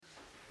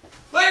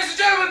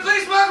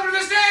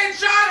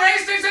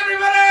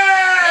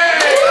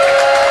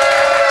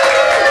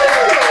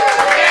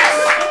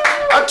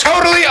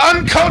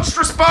Uncoached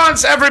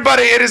response,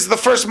 everybody. It is the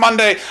first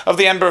Monday of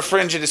the Edinburgh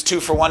Fringe. It is 2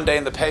 for 1 day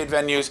in the paid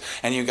venues,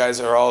 and you guys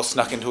are all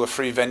snuck into a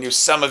free venue.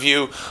 Some of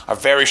you are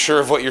very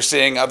sure of what you're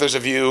seeing. Others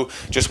of you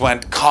just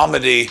went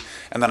comedy,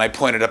 and then I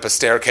pointed up a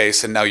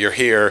staircase, and now you're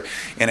here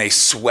in a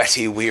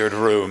sweaty, weird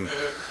room.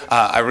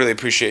 I really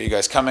appreciate you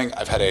guys coming.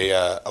 I've had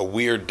a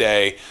weird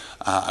day.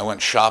 I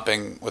went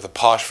shopping with a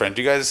posh friend.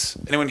 Do you guys,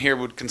 anyone here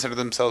would consider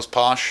themselves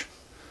posh?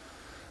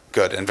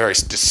 Good, and very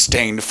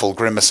disdainful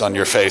grimace on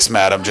your face,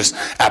 madam. Just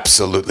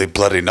absolutely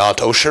bloody not.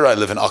 Oh, sure, I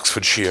live in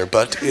Oxfordshire,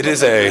 but it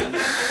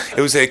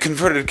was a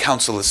converted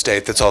council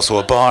estate that's also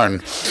a barn.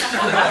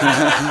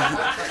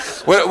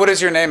 What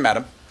is your name,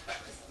 madam?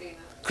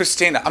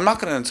 Christina. I'm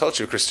not going to insult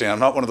you, Christina. I'm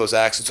not one of those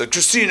accents like,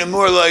 Christina,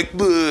 more like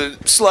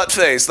slut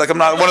face. Like, I'm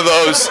not one of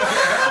those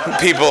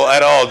people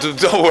at all.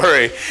 Don't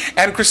worry.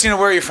 And Christina,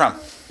 where are you from?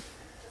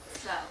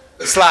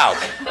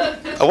 Slough.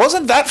 I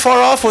wasn't that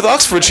far off with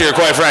Oxfordshire,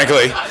 quite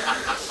frankly.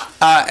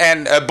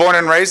 And born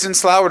and raised in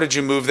Slough, or did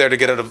you move there to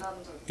get out of...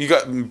 You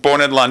got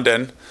born in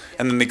London,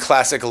 and then the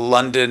classic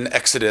London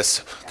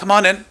exodus. Come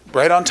on in,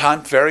 right on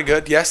time. Very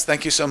good. Yes,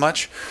 thank you so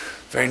much.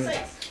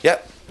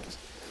 Yep.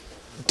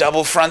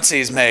 Double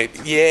frontsies, mate.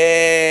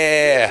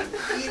 Yeah.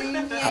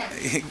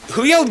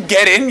 Who yelled,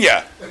 get in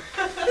ya?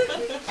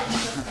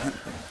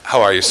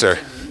 How are you, sir?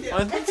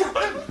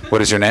 What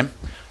is your name?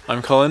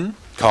 I'm Colin.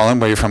 Colin,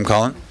 where are you from,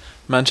 Colin?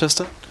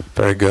 Manchester.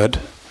 Very good.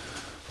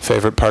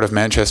 Favorite part of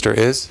Manchester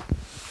is?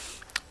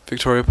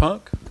 Victoria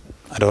Park.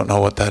 I don't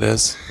know what that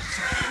is.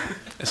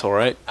 It's all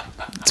right.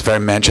 It's a very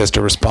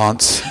Manchester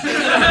response.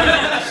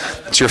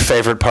 It's your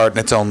favorite part, and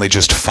it's only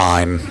just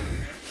fine.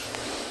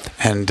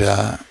 And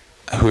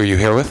who are you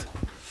here with?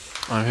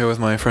 I'm here with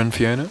my friend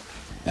Fiona.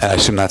 And I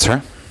assume that's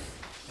her?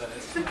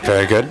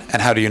 Very good.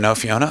 And how do you know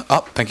Fiona?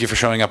 Oh, thank you for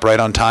showing up right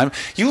on time.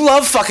 You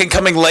love fucking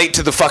coming late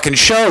to the fucking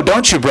show,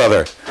 don't you,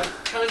 brother? I'm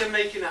kind of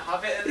making a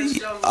habit of this,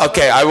 John.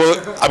 Okay,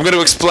 I'm going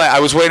to explain. I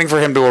was waiting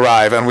for him to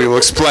arrive, and we will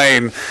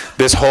explain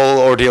this whole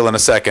ordeal in a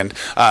second.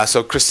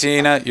 So,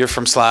 Christina, you're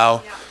from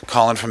Slough. Yeah.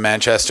 Colin from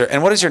Manchester.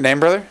 And what is your name,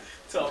 brother?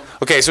 Tom.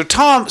 Okay, so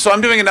Tom,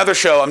 I'm doing another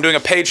show. I'm doing a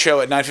paid show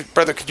at 9:50.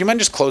 Brother, could you mind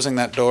just closing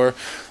that door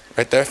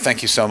right there?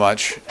 Thank you so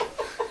much.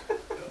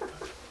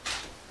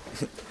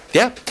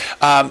 Yeah.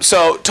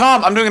 So,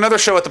 Tom, I'm doing another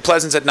show at the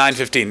Pleasance at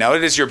 9:15. Now,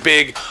 it is your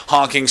big,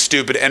 honking,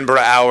 stupid Edinburgh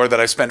hour that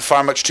I've spent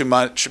far much too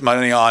much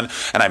money on,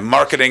 and I'm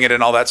marketing it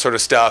and all that sort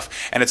of stuff,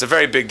 and it's a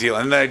very big deal.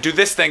 And then I do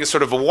this thing as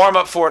sort of a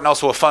warm-up for it and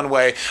also a fun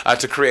way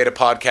to create a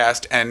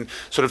podcast and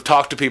sort of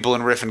talk to people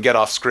and riff and get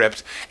off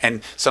script,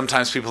 and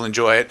sometimes people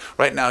enjoy it.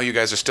 Right now, you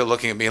guys are still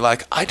looking at me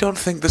like, I don't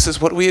think this is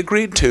what we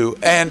agreed to.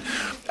 And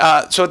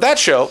so at that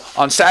show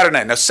on Saturday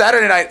night, now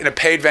Saturday night in a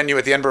paid venue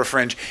at the Edinburgh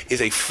Fringe is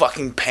a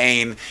fucking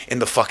pain in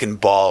the fucking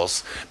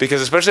balls,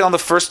 because especially on the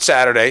first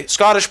Saturday,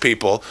 Scottish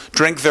people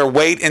drink their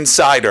weight in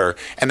cider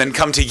and then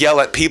come to yell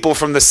at people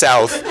from the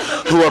south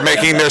who are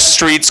making their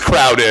streets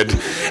crowded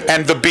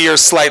and the beer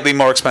slightly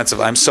more expensive.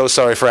 I'm so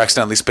sorry for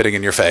accidentally spitting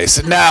in your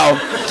face. Now,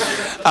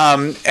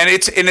 and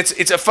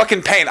it's a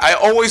fucking pain.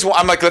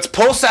 I'm like, let's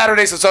pull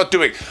Saturdays, let's start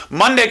doing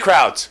Monday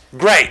crowds,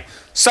 great.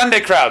 Sunday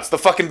crowds, the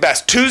fucking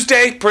best.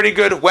 Tuesday, pretty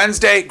good.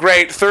 Wednesday,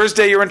 great.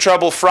 Thursday, you're in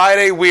trouble.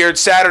 Friday, weird.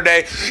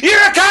 Saturday, you're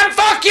a cunt,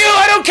 fuck you,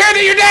 I don't care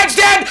that your dad's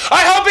dead,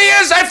 I hope he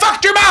is, I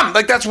fucked your mom.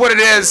 Like, that's what it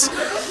is.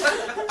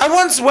 I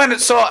once went and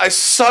saw a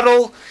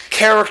subtle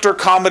character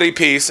comedy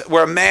piece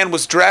where a man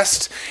was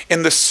dressed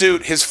in the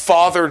suit his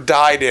father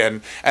died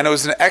in, and it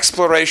was an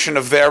exploration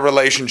of their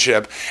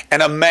relationship,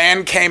 and a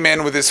man came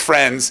in with his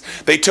friends.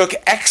 They took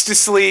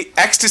ecstasy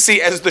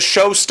as the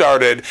show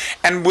started,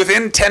 and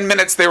within 10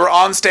 minutes they were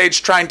on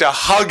stage trying to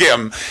hug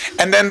him,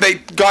 and then they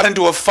got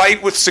into a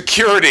fight with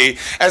security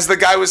as the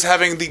guy was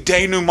having the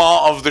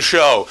denouement of the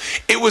show.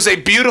 It was a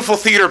beautiful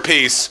theater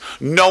piece.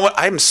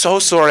 I'm so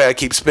sorry I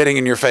keep spitting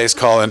in your face,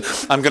 Colin.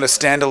 I'm going to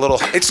stand a little...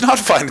 It's not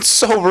fun. It's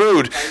so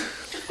rude.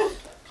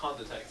 Can't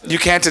detect it. You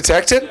can't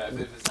detect it?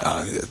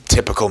 Yeah,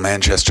 typical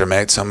Manchester,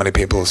 mate. So many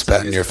people have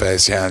spat in your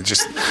face. Yeah,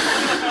 just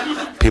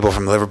people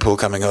from Liverpool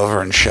coming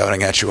over and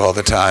shouting at you all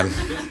the time.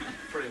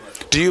 pretty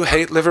much. Do you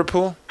hate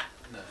Liverpool?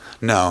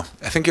 No.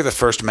 I think you're the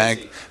first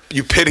mag.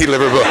 You pity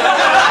Liverpool.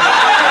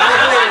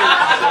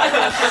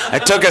 I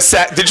took a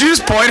sec. Did you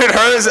just point at her?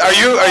 Are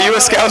you a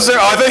Scouser? Oh,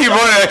 I thought you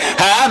pointed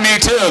at, me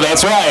too.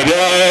 That's right.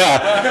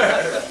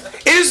 Yeah.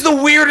 It is the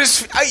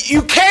weirdest.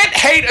 You can't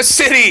hate a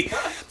city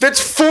that's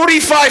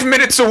 45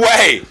 minutes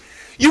away.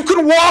 You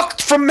can walk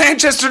from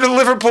Manchester to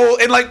Liverpool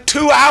in like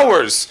 2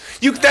 hours.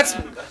 That's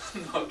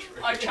not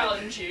true. I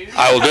challenge you.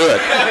 I will do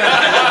it.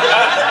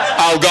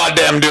 I'll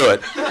goddamn do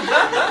it.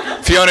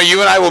 Fiona, you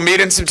and I will meet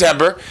in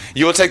September.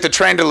 You will take the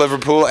train to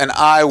Liverpool, and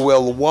I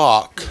will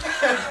walk.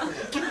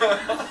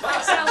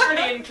 That sounds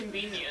pretty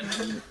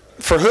inconvenient.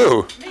 For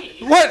who? Me.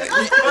 What?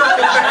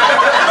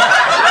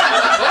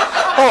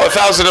 Oh,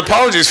 1,000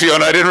 apologies,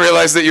 Fiona. I didn't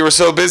realize that you were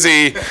so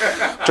busy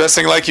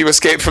dressing like you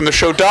escaped from the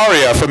show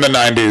Daria from the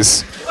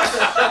 90s.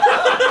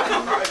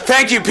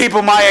 Thank you,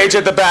 people my age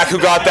at the back who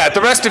got that. The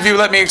rest of you,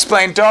 let me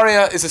explain.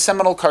 Daria is a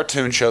seminal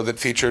cartoon show that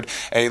featured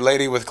a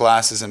lady with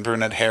glasses and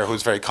brunette hair who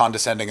was very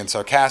condescending and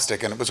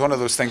sarcastic. And it was one of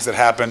those things that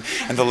happened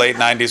in the late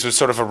 90s. It was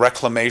sort of a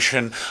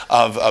reclamation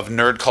of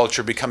nerd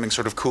culture becoming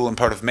sort of cool and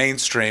part of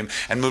mainstream,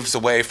 and moves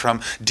away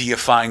from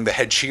deifying the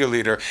head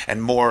cheerleader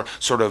and more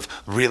sort of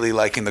really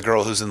liking the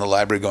girl who's in the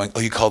library going, oh,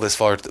 you call this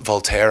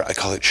Voltaire? I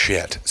call it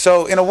shit.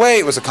 So in a way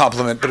it was a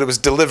compliment, but it was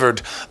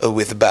delivered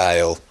with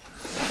bile.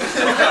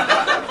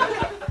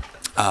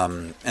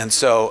 And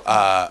so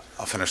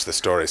I'll finish the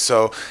story.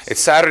 So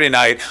it's Saturday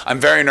night. I'm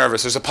very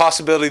nervous. There's a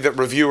possibility that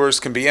reviewers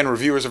can be in.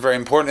 Reviewers are very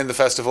important in the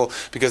festival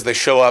because they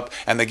show up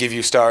and they give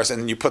you stars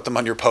and you put them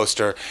on your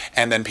poster,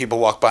 and then people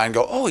walk by and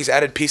go, oh, he's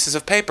added pieces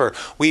of paper.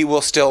 We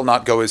will still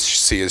not go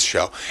see his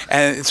show.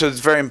 And so it's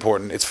very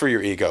important. It's for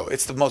your ego.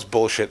 It's the most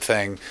bullshit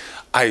thing.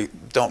 I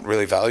don't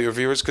really value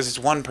reviewers because it's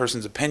one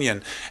person's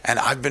opinion, and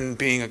I've been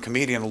being a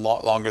comedian a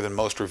lot longer than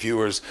most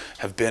reviewers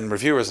have been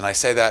reviewers, and I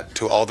say that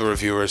to all the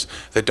reviewers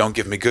that don't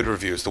give me good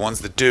reviews. The ones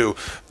that do,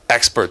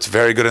 experts,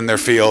 very good in their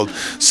field,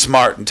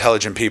 smart,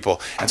 intelligent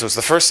people. And so it's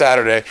the first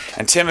Saturday,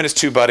 and Tim and his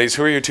two buddies,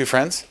 who are your two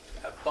friends?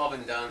 Bob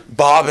and Dan.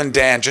 Bob and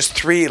Dan, just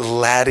three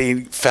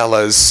laddie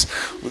fellas,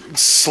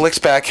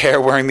 slicked back hair,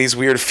 wearing these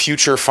weird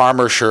future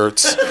farmer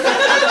shirts.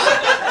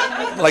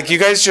 Like, you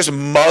guys just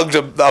mugged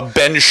a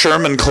Ben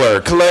Sherman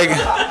clerk. Like,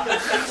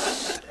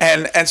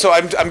 and so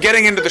I'm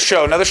getting into the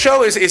show. Now, the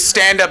show is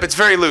stand-up. It's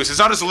very loose. It's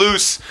not as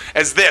loose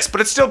as this, but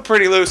it's still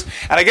pretty loose.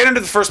 And I get into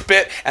the first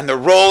bit, and they're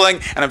rolling,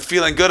 and I'm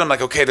feeling good. I'm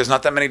like, okay, there's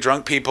not that many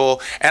drunk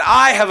people. And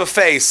I have a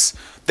face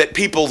that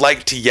people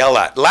like to yell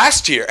at.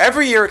 Last year,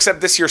 every year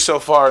except this year so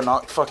far,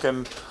 not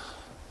fucking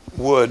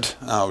wood.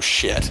 Oh,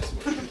 shit.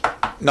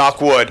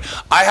 Knock wood.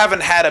 I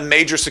haven't had a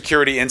major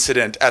security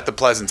incident at the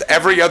Pleasance.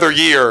 Every other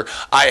year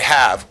I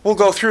have. We'll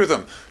go through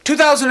them.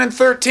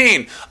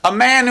 2013, a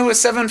man who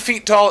is 7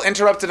 feet tall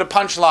interrupted a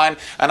punchline,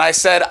 and I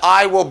said,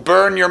 I will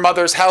burn your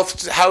mother's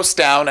house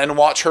down and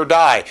watch her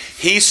die.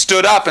 He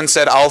stood up and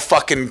said, I'll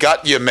fucking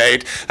gut you,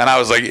 mate. And I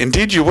was like,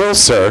 indeed you will,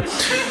 sir.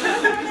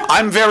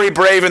 I'm very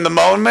brave in the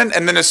moment,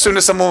 and then as soon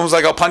as someone was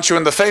like, I'll punch you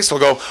in the face, I'll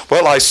go,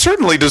 well, I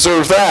certainly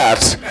deserve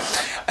that.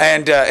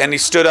 And he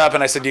stood up,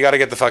 and I said, you got to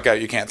get the fuck out.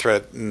 You can't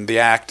threaten the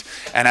act.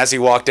 And as he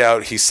walked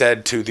out, he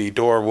said to the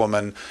door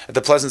woman, at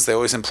the Pleasance, they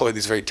always employ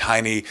these very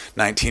tiny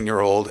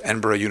 19-year-old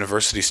Edinburgh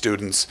University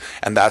students,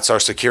 and that's our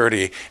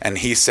security. And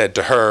he said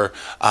to her,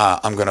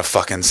 I'm going to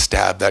fucking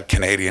stab that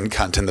Canadian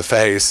cunt in the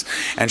face.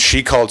 And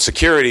she called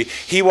security.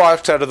 He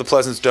walked out of the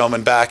Pleasance Dome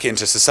and back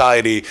into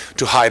society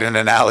to hide in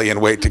an alley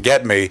and wait to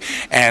get me.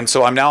 And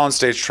so I'm now on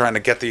stage trying to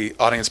get the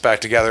audience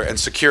back together, and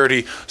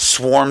security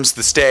swarms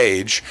the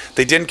stage.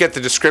 They didn't get the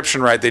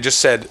description right. They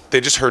just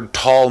heard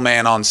tall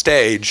man on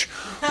stage,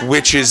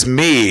 which is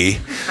me.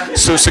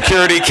 So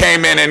security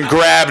came in and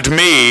grabbed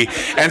me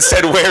and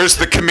said, where's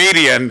the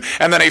comedian?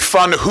 And then a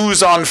fun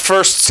who's on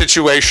first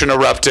situation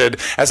erupted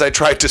as I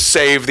tried to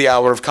save the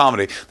hour of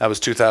comedy. That was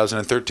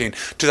 2013.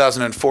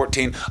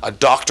 2014, a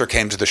doctor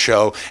came to the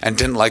show and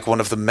didn't like one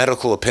of the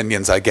medical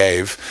opinions I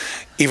gave,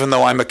 even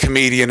though I'm a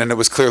comedian and it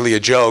was clearly a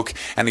joke,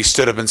 and he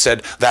stood up and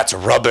said, that's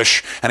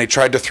rubbish, and he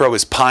tried to throw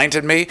his pint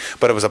at me,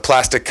 but it was a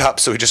plastic cup,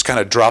 so he just kind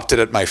of dropped it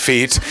at my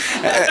feet,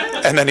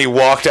 and then he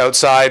walked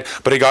outside,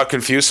 but he got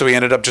confused, so he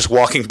ended up just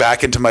walking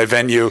back into my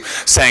venue,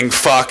 saying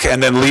fuck,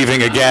 and then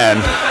leaving again.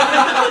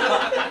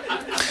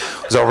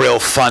 It was a real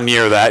fun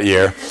year that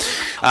year.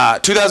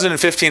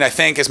 2015, I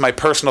think, is my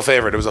personal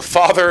favorite. It was a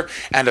father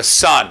and a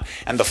son,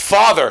 and the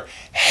father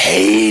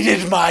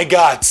hated my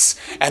guts,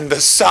 and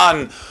the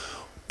son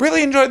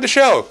really enjoyed the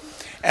show.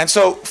 And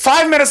so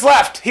 5 minutes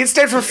left. He had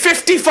stayed for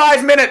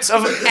 55 minutes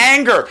of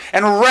anger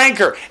and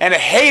rancor and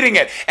hating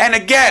it. And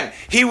again,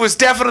 he was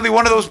definitely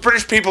one of those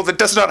British people that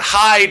does not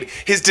hide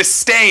his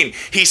disdain.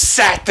 He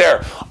sat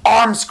there,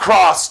 arms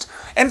crossed.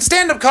 And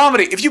stand-up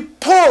comedy, if you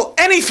pull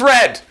any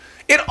thread,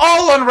 it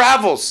all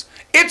unravels.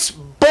 It's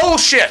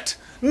bullshit.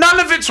 None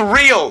of it's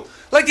real.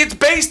 Like, it's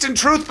based in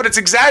truth, but it's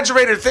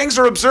exaggerated. Things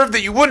are observed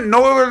that you wouldn't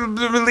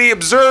normally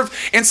observe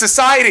in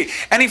society.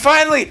 And he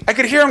finally, I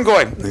could hear him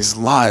going, these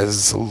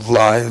lies,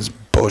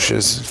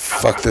 bushes,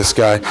 fuck this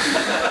guy.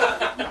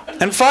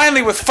 And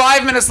finally, with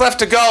 5 minutes left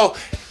to go,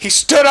 he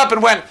stood up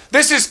and went,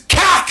 this is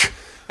cack!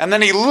 And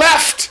then he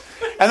left.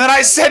 And then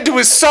I said to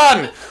his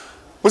son,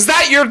 was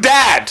that your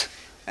dad?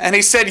 And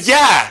he said,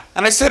 yeah.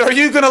 And I said, are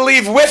you going to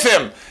leave with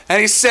him?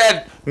 And he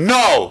said,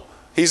 no,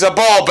 he's a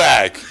ball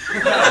bag.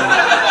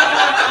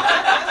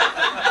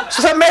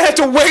 So that man had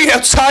to wait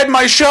outside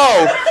my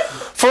show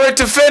for it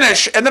to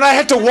finish, and then I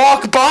had to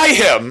walk by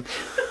him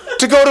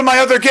to go to my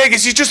other gig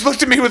as he just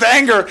looked at me with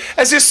anger.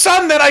 As his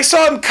son, then I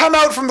saw him come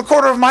out from the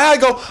corner of my eye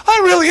go,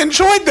 I really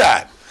enjoyed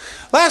that.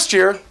 Last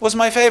year was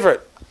my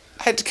favorite.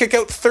 I had to kick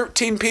out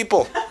 13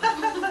 people.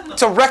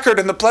 It's a record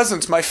in the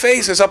Pleasance. My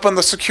face is up on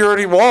the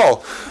security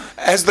wall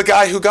as the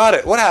guy who got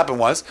it. What happened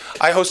was,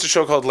 I host a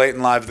show called Late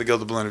and Live at the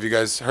Gilded Balloon. Have you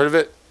guys heard of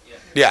it?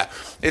 Yeah,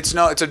 it's a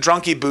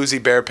drunky, boozy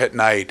bear pit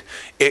night.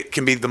 It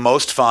can be the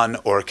most fun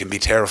or it can be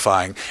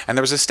terrifying. And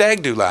there was a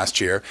stag do last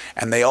year,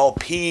 and they all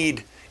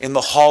peed in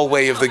the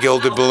hallway of the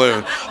Gilded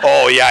Balloon.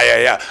 Oh,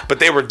 yeah. But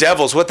they were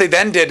devils. What they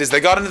then did is they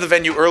got into the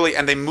venue early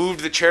and they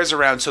moved the chairs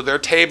around so their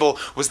table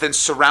was then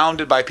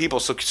surrounded by people.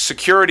 So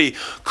security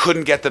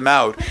couldn't get them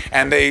out.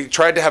 And they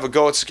tried to have a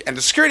go at and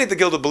the security at the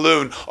Gilded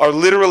Balloon are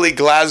literally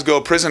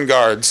Glasgow prison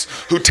guards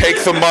who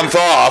take the month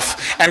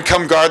off and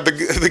come guard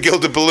the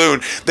Gilded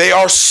Balloon. They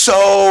are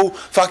so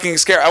fucking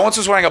scared. I once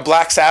was wearing a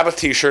Black Sabbath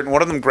t-shirt and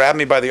one of them grabbed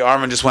me by the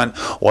arm and just went,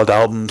 "What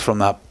album's from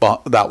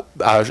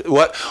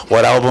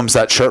what album's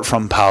that shirt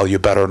from, pal? You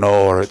better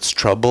know or it's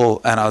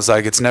trouble." And I was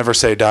like, "It's Never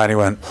Say Die." And he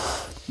went,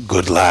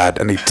 "Good lad."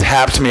 And he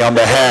tapped me on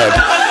the head.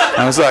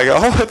 And I was like,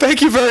 "Oh,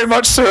 thank you very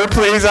much, sir.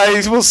 Please,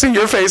 I will see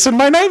your face in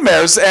my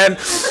nightmares."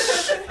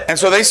 And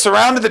so they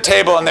surrounded the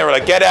table and they were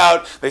like, "Get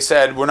out." They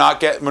said, we're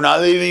not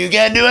leaving. You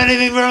can't do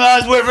anything from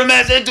us. We're from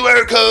Essex.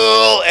 We're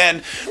cool.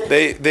 And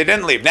they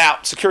didn't leave. Now,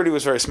 security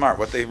was very smart.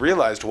 What they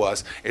realized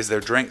is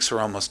their drinks are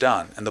almost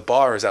done. And the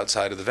bar is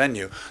outside of the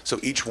venue. So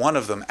each one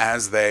of them,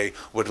 as they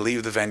would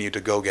leave the venue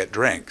to go get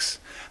drinks,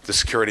 the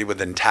security would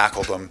then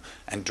tackle them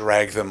and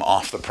drag them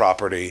off the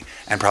property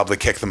and probably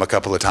kick them a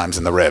couple of times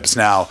in the ribs.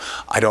 Now,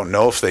 I don't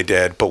know if they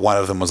did, but one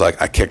of them was like,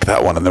 "I kicked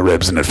that one in the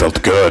ribs and it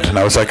felt good." And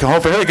I was like,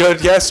 "Oh, very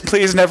good. Yes,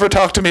 please never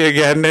talk to me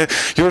again.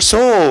 Your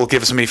soul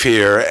gives me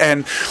fear."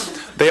 And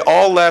they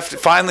all left.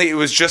 Finally, it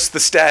was just the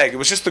stag. It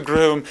was just the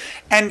groom.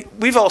 And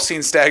we've all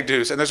seen stag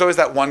do's. And there's always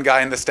that one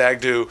guy in the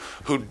stag do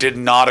who did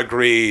not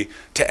agree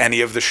to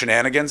any of the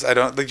shenanigans. You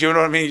know what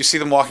I mean? You see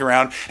them walking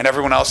around and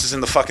everyone else is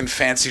in the fucking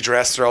fancy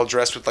dress. They're all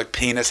dressed with like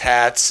penis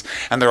hats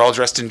and they're all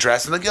dressed in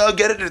dress. And like, "Oh,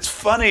 get it? It's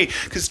funny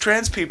because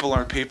trans people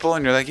aren't people."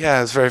 And you're like,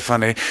 "Yeah, it's very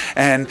funny."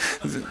 And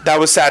that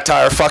was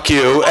satire. Fuck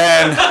you.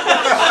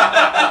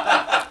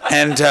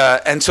 And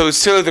so it was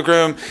still the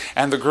groom,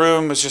 and the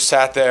groom was just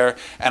sat there,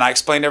 and I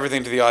explained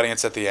everything to the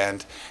audience at the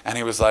end, and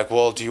he was like,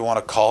 "Well, do you want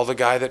to call the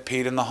guy that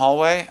peed in the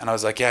hallway?" And I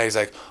was like, "Yeah." He's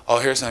like, "Oh,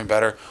 here's something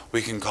better.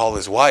 We can call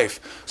his wife."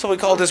 So we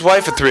called his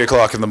wife at 3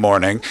 o'clock in the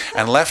morning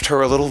and left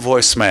her a little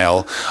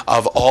voicemail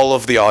of all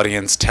of the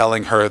audience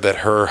telling her that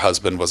her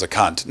husband was a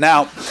cunt.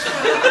 Now,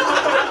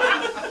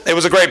 it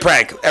was a great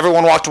prank.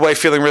 Everyone walked away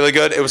feeling really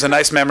good. It was a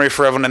nice memory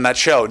for everyone in that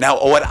show.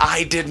 Now, what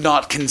I did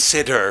not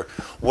consider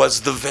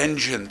was the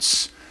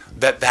vengeance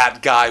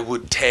that guy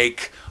would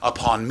take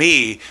upon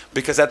me,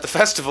 because at the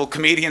festival,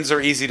 comedians are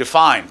easy to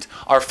find.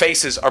 Our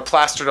faces are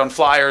plastered on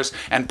flyers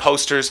and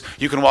posters.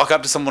 You can walk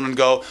up to someone and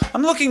go,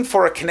 "I'm looking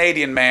for a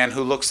Canadian man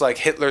who looks like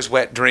Hitler's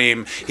wet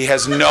dream. He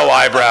has no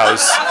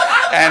eyebrows."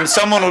 And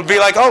someone would be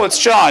like, "Oh, it's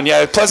John.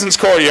 Yeah, Pleasance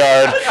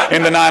Courtyard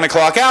in the 9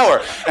 o'clock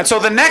hour." And so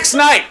the next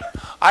night,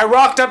 I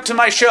rocked up to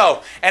my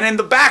show, and in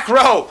the back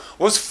row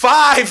was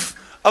 5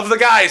 of the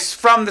guys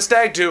from the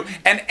Stag Do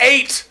and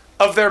 8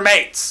 of their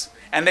mates.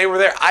 And they were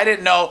there. I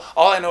didn't know.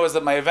 All I know is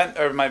that my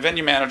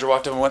venue manager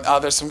walked up and went, "Oh,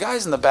 there's some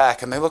guys in the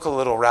back, and they look a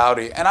little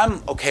rowdy." And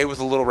I'm okay with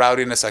a little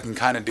rowdiness. I can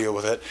kind of deal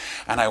with it.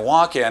 And I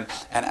walk in,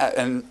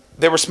 and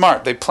they were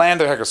smart. They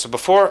planned their heckles. So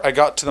before I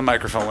got to the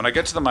microphone, when I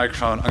get to the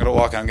microphone, I'm going to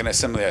walk in. I'm going to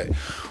assimilate.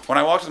 When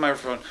I walk to the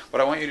microphone, what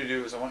I want you to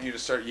do is I want you to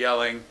start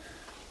yelling,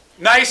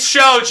 "Nice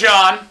show,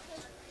 John.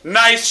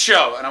 Nice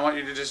show." And I want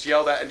you to just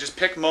yell that and just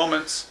pick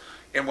moments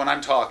in when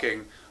I'm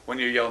talking. When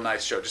you yell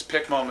 "nice show," just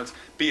pick moments.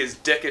 Be as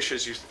dickish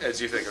as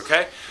you think.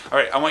 Okay. All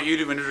right. I want you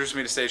to introduce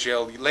me to stage.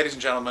 Yell, "Ladies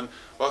and gentlemen,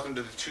 welcome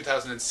to the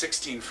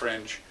 2016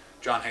 Fringe,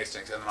 John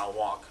Hastings." And then I'll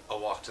walk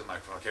to the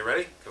microphone. Okay.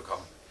 Ready? Go,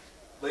 Colin.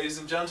 Ladies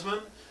and gentlemen,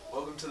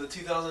 welcome to the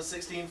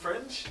 2016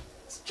 Fringe.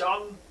 It's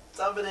John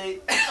somebody.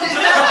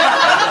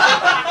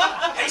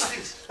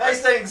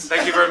 Hastings.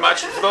 Thank you very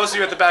much. For those of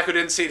you at the back who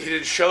didn't see it, he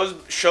did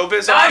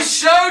showbiz. Nice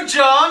show,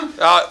 John.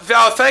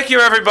 Thank you,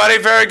 everybody.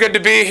 Very good to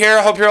be here.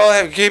 I hope you're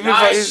all keeping.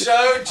 Nice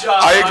show, John.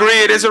 I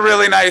agree. It is a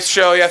really nice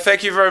show. Yeah.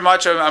 Thank you very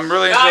much. I'm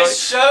really enjoying. Nice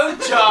show,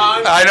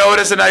 John. I know it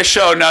is a nice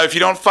show. Now, if you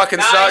don't fucking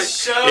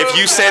if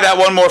you say that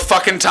one more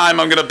fucking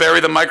time, I'm gonna bury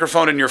the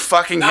microphone in your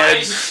fucking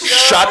head.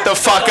 Shut the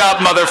fuck up,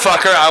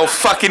 motherfucker. I'll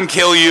fucking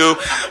kill you.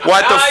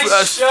 What the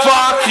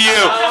fuck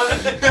you?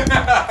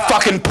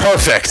 Fucking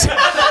perfect.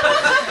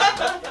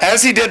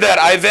 As he did that,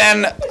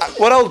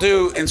 what I'll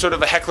do in sort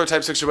of a heckler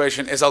type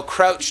situation is I'll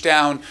crouch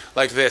down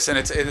like this, and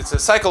it's a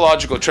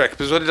psychological trick,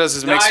 because what it does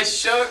is it makes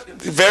it's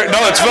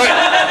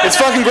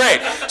fucking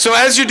great. So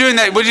as you're doing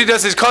that, what he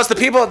does is cause the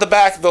people at the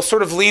back, they'll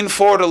sort of lean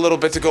forward a little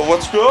bit to go,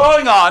 "What's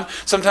going on?"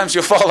 Sometimes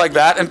you'll fall like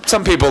that, and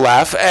some people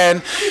laugh,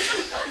 and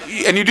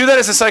you do that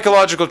as a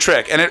psychological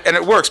trick, and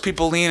it works.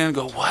 People lean in and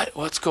go,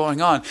 "What's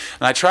going on?"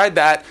 And I tried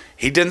that.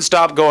 He didn't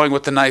stop going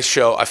with the nice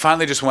show. I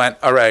finally just went,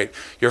 "All right,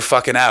 you're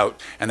fucking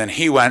out." And then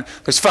he went,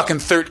 "There's fucking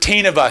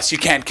 13 of us. You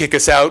can't kick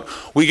us out.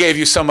 We gave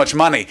you so much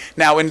money."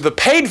 Now, in the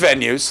paid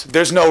venues,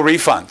 there's no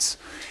refunds.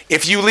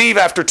 If you leave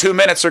after 2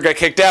 minutes or get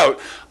kicked out,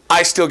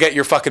 I still get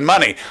your fucking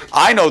money.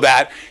 I know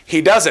that.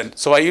 He doesn't.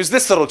 So I use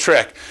this little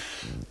trick.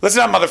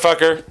 "Listen up,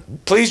 motherfucker.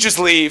 Please just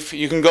leave.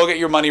 You can go get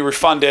your money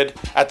refunded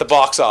at the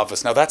box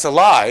office." Now, that's a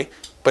lie,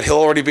 but he'll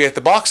already be at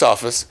the box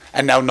office,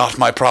 and now not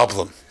my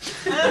problem.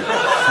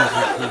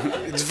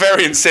 It's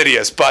very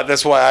insidious, but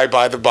that's why I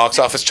buy the box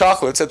office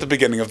chocolates at the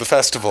beginning of the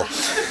festival.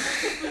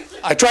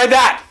 I tried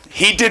that.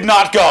 He did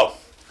not go.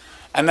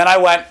 And then I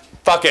went,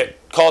 fuck it,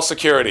 call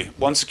security.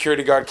 One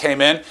security guard came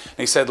in and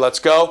he said, let's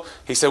go.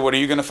 He said, what are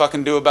you going to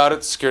fucking do about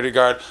it? Security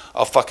guard,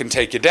 I'll fucking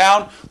take you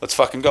down. Let's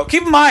fucking go.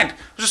 Keep in mind, it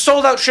was a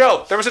sold out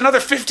show. There was another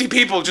 50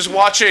 people just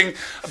watching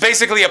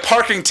basically a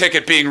parking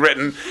ticket being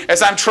written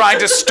as I'm trying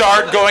to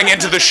start going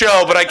into the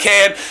show, but I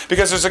can't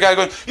because there's a guy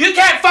going, you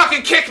can't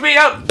fucking kick me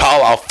out.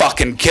 Paul, I'll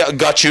fucking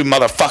gut you,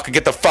 motherfucker.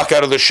 Get the fuck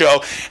out of the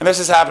show. And this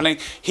is happening.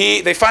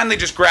 They finally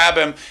just grab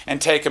him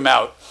and take him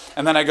out.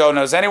 And then I go,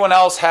 does anyone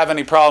else have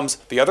any problems?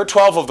 The other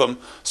 12 of them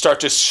start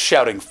just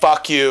shouting,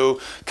 fuck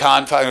you,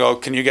 I go,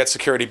 can you get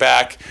security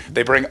back?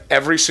 They bring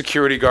every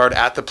security guard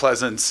at the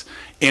Pleasance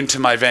into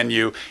my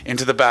venue,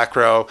 into the back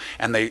row,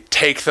 and they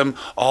take them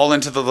all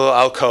into the little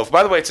alcove.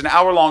 By the way, it's an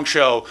hour-long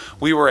show.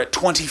 We were at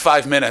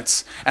 25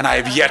 minutes, and I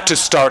have yet to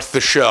start the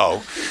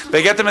show.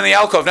 They get them in the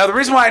alcove. Now, the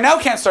reason why I now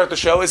can't start the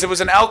show is it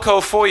was an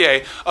alcove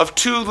foyer of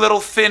 2 little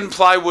thin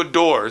plywood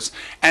doors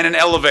and an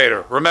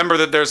elevator. Remember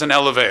that there's an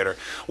elevator.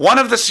 One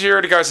of the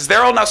security guards says,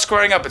 they're all now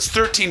squaring up. It's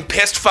 13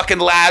 pissed fucking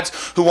lads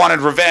who wanted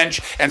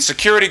revenge, and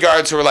security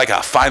guards who were like,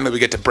 finally we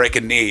get to break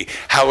a knee.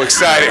 How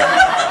exciting.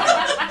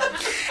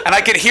 And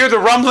I could hear the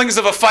rumblings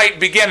of a fight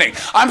beginning.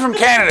 I'm from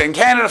Canada. In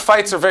Canada,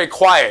 fights are very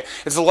quiet.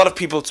 There's a lot of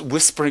people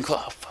whispering,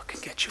 I'll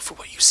fucking get you for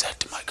what you said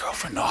to my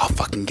girlfriend. No, I'll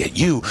fucking get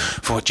you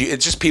for what you...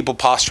 It's just people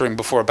posturing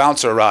before a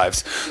bouncer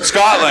arrives.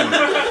 Scotland,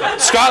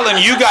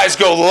 you guys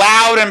go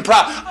loud and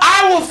proud.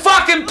 I will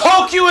fucking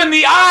poke you in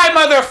the eye,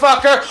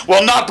 motherfucker.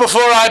 Well, not before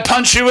I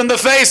punch you in the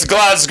face,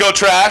 Glasgow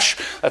trash.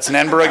 That's an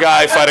Edinburgh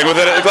guy fighting with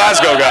a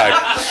Glasgow guy.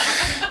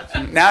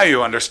 Now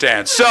you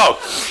understand. So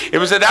it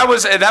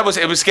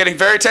was getting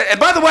very tense. And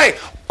by the way,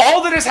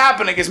 all that is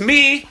happening is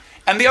me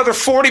and the other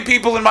 40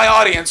 people in my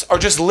audience are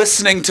just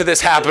listening to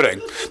this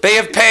happening. They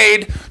have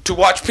paid to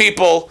watch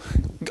people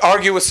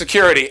argue with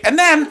security. And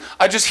then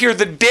I just hear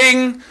the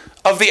ding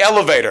of the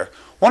elevator.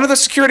 One of the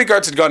security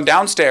guards had gone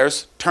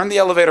downstairs, turned the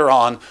elevator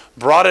on,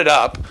 brought it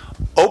up,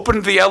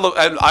 opened the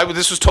and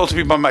this was told to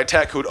me by my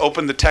tech, who had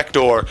opened the tech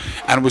door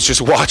and was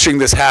just watching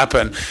this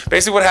happen.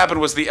 Basically what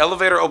happened was the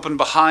elevator opened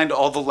behind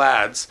all the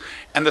lads,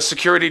 and the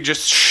security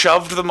just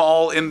shoved them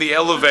all in the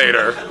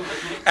elevator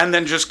and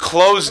then just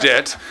closed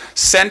it,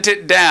 sent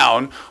it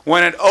down.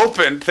 When it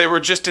opened, they were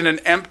just in an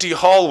empty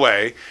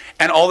hallway,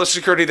 and all the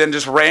security then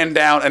just ran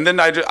down. And then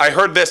I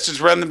heard this,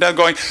 just ran them down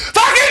going,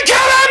 fucking kill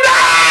him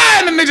now!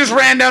 And then they just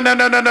ran down.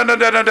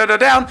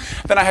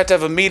 Then I had to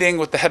have a meeting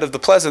with the head of the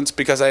Pleasance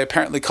because I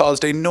apparently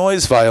caused a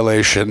noise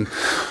violation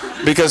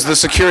because the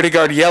security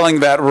guard yelling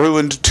that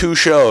ruined 2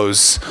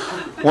 shows,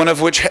 one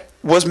of which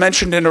was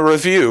mentioned in a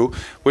review,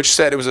 which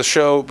said it was a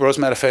show, Rose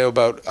Matafeo,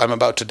 about I'm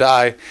About to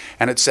Die,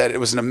 and it said it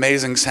was an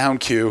amazing sound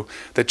cue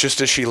that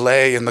just as she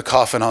lay in the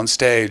coffin on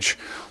stage,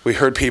 we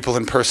heard people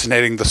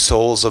impersonating the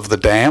souls of the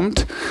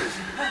damned.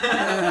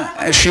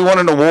 And she won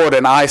an award,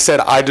 and I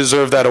said I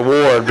deserve that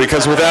award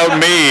because without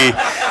me,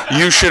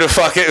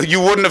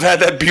 you wouldn't have had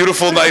that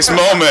beautiful, nice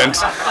moment.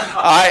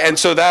 And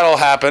so that all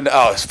happened.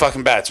 Oh, it's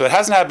fucking bad. So it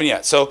hasn't happened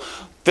yet. So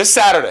this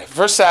Saturday,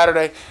 first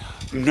Saturday,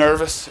 I'm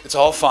nervous. It's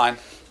all fine.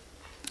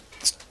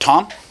 It's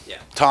Tom? Yeah.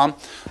 Tom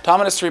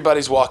and his 3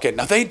 buddies walk in.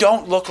 Now, they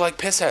don't look like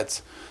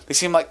pissheads. They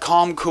seem like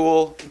calm,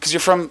 cool. Because you're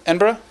from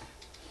Edinburgh?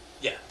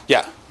 Yeah.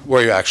 Yeah.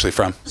 Where are you actually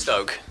from?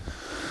 Stoke.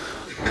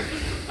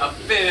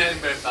 I've been in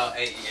Edinburgh about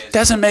 8 years.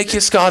 Doesn't make you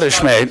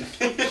Scottish, mate.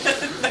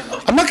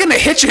 I'm not going to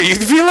hit you. You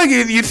feel like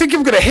you think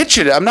I'm going to hit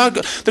you. I'm not.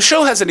 The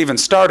show hasn't even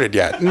started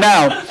yet.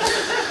 Now,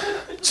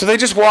 so they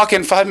just walk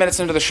in 5 minutes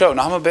into the show.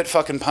 Now I'm a bit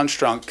fucking punch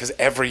drunk because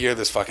every year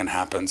this fucking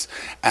happens.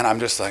 And I'm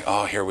just like,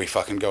 oh, here we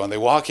fucking go. And they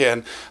walk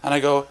in and I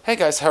go, hey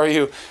guys, how are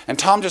you? And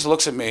Tom just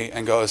looks at me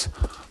and goes,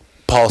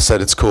 Paul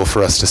said it's cool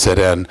for us to sit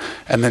in,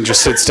 and then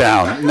just sits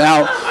down.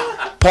 Now,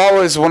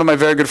 Paul is one of my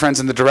very good friends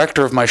and the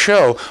director of my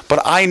show, but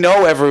I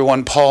know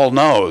everyone Paul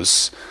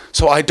knows,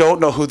 so I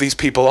don't know who these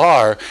people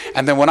are.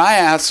 And then when I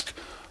ask,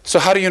 so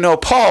how do you know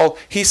Paul?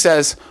 He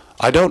says,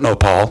 I don't know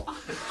Paul.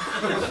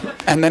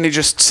 And then he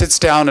just sits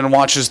down and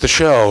watches the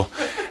show.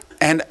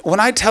 And when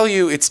I tell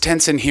you it's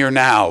tense in here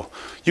now,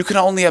 you can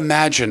only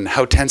imagine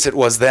how tense it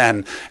was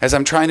then, as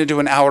I'm trying to do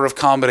an hour of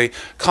comedy,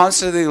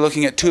 constantly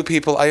looking at 2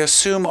 people I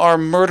assume are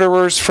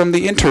murderers from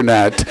the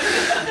internet,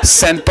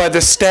 sent by the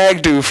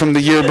stag do from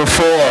the year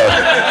before.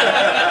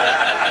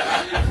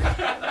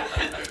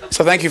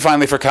 So thank you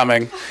finally for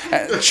coming.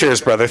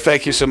 Cheers, brother.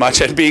 Thank you so much.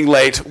 And being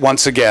late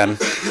once again.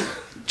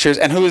 Cheers.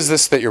 And who is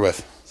this that you're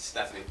with?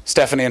 Stephanie.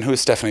 Stephanie, and who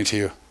is Stephanie to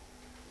you?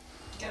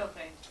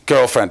 Girlfriend.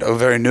 Girlfriend. A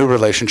very new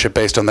relationship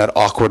based on that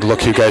awkward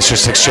look you guys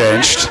just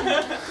exchanged.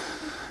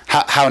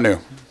 How new?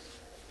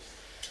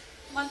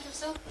 Month or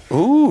so.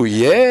 Ooh,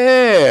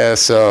 yeah.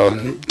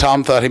 So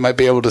Tom thought he might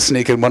be able to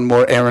sneak in one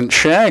more errant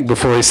shag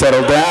before he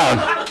settled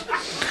down.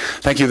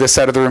 Thank you, this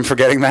side of the room, for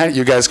getting that.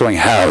 You guys going,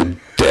 how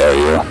dare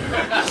you?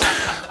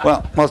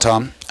 Well,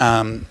 Tom,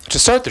 to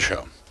start the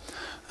show,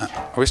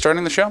 are we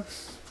starting the show?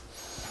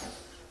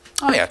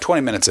 Oh, yeah,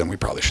 20 minutes in, we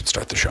probably should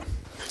start the show.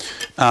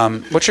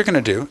 What you're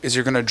going to do is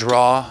you're going to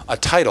draw a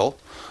title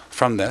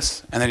from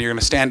this, and then you're going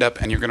to stand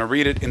up and you're going to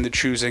read it in the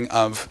choosing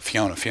of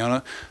Fiona.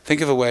 Fiona, think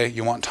of a way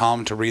you want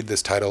Tom to read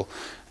this title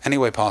any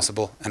way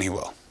possible, and he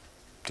will.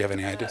 Do you have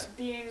any ideas?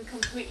 Being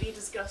completely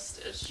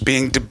disgusted.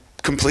 Being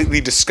completely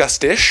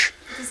disgust-ish?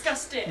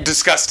 Disgusted.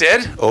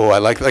 Disgusted? Oh, I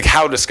like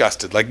how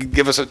disgusted? Like,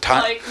 give us a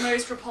time. Like,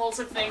 most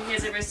repulsive thing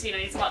he's ever seen,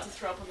 and he's about to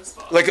throw up on the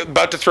spot. Like,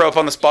 about to throw up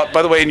on the spot. Yeah.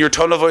 By the way, in your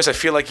tone of voice, I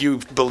feel like you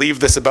believe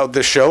this about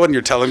this show, and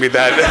you're telling me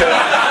that.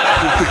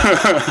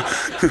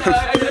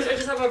 I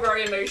just have a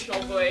very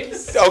emotional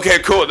voice. Okay,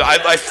 cool.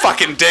 I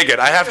fucking dig it.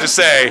 I have to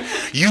say,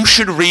 you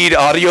should read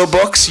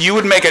audiobooks. You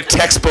would make a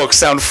textbook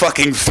sound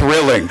fucking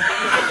thrilling.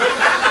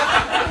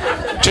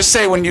 Just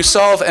say, when you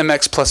solve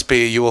mx plus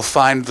b, you will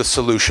find the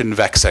solution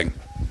vexing.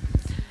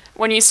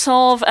 When you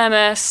solve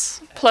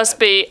MS plus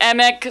B, when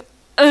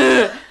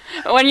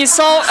you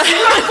solve...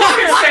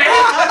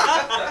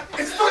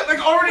 It's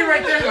like already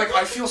right there. Like,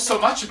 I feel so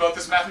much about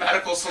this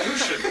mathematical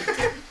solution.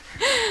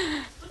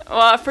 Well,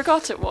 I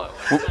forgot it. What?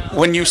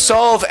 When you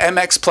solve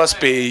mx plus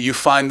b, you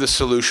find the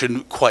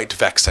solution quite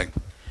vexing.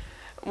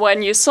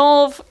 When you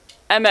solve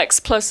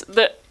MX plus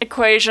the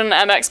equation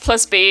MX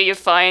plus B, you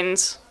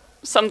find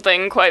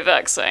something quite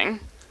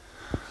vexing.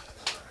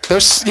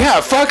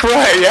 Yeah, fuck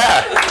right,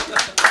 yeah. Am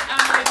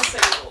I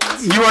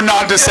disabled? You are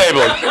not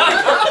disabled.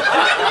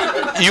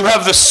 You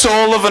have the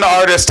soul of an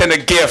artist and a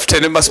gift,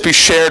 and it must be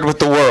shared with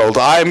the world.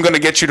 I'm going to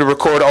get you to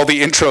record all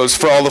the intros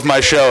for all of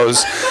my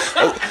shows.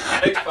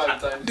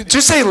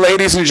 Just say,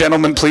 ladies and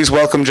gentlemen, please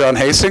welcome John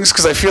Hastings,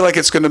 because I feel like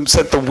it's going to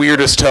set the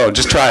weirdest tone.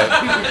 Just try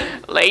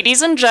it.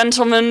 Ladies and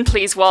gentlemen,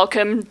 please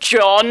welcome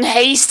John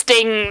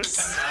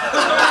Hastings.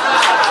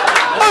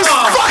 That's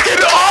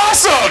fucking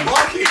awesome!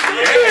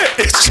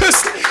 It's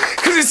just,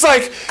 because it's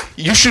like,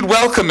 you should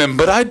welcome him,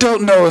 but I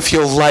don't know if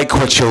you'll like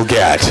what you'll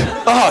get.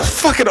 Oh,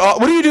 fucking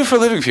awesome. What do you do for a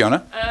living,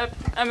 Fiona?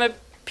 I'm a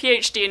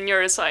PhD in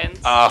neuroscience.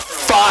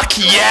 Fuck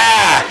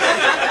yeah!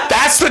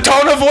 That's the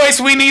tone of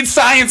voice we need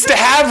science to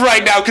have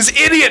right now, because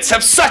idiots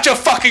have such a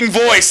fucking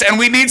voice, and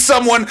we need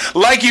someone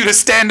like you to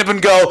stand up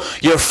and go,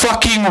 you're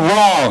fucking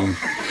wrong.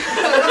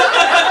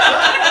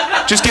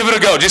 Just give it a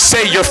go. Just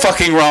say, you're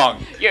fucking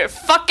wrong. You're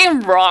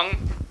fucking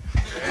wrong.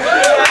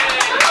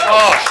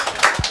 Oh.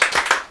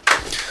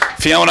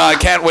 Fiona, I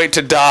can't wait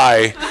to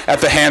die at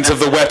the hands of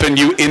the weapon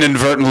you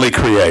inadvertently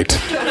create.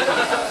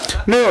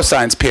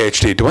 Neuroscience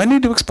PhD. Do I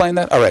need to explain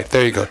that? All right,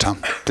 there you go,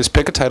 Tom. Just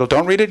pick a title.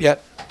 Don't read it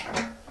yet.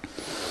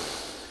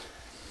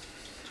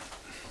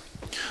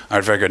 All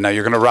right, very good. Now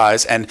you're going to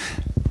rise and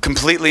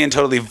completely and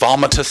totally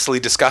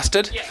vomitously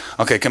disgusted? Yeah.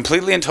 Okay,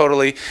 completely and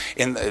totally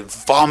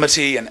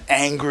vomity and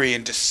angry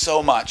and just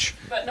so much.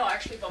 But not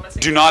actually vomiting.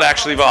 Do not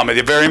actually vomit.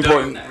 You're very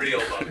important. Real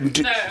vomit.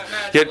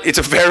 Yeah, it's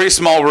a very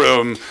small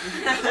room,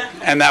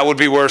 and that would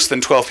be worse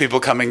than 12 people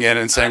coming in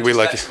and saying we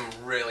like. Some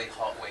really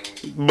hot wings.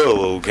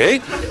 Okay,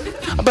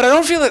 but I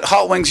don't feel that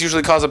hot wings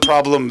usually cause a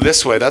problem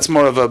this way. That's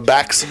more of a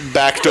back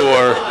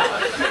door.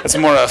 That's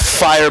more a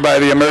fire by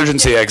the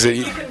emergency exit.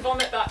 You can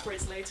vomit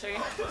backwards later.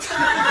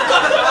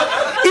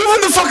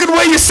 Even the fucking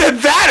way you said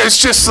that is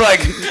just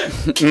like,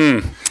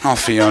 oh,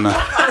 Fiona.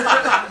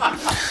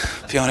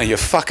 Fiona, you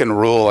fucking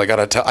rule. I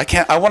gotta tell.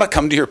 I want to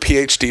come to your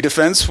PhD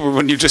defense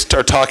when you just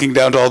are talking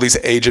down to all these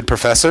aged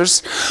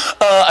professors.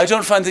 I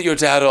don't find that your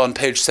data on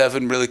page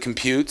 7 really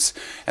computes.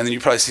 And then you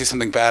probably see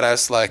something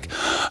badass like,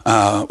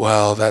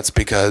 well, that's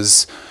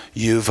because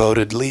you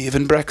voted leave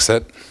in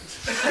Brexit.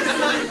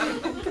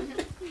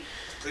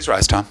 Please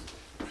rise, Tom.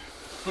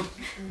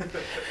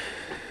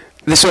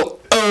 This will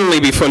only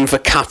be fun for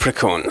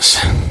Capricorns,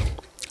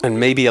 and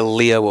maybe a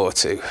Leo or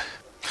two.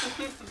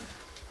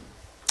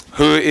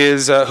 Who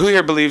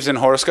here believes in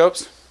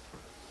horoscopes?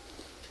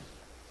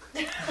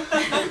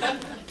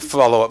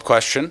 Follow-up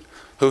question.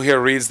 Who here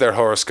reads their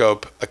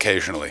horoscope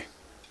occasionally?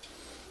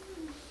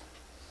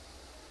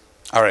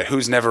 All right,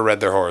 who's never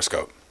read their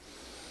horoscope?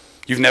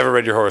 You've never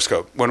read your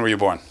horoscope. When were you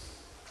born?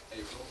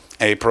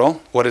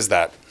 April. What is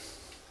that?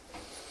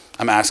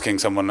 I'm asking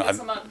someone. It's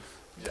a month.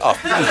 Oh.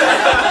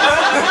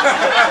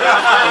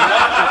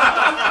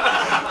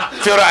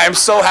 Fiona, I am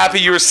so happy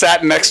you were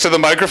sat next to the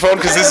microphone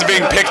because this is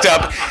being picked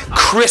up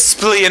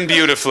crisply and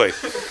beautifully.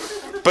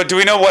 But do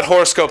we know what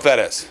horoscope that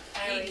is?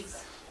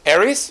 Aries.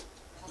 Aries?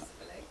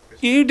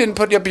 You didn't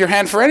put up your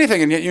hand for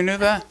anything, and yet you knew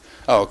that?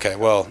 Oh, okay.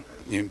 Well,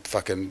 you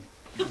fucking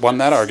won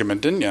that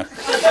argument, didn't you?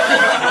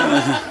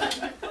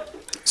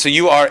 So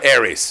you are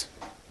Aries.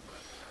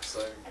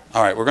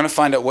 All right, we're going to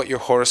find out what your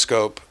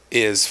horoscope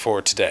is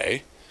for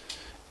today,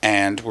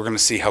 and we're going to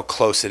see how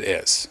close it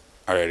is.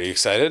 All right, are you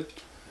excited?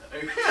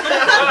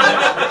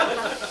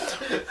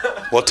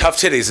 Well, tough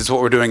titties is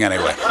what we're doing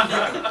anyway.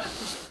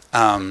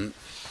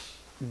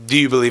 Do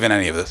you believe in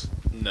any of this?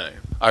 No.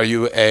 Are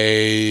you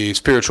a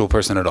spiritual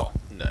person at all?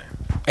 No.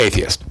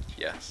 Atheist?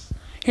 Yes.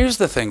 Here's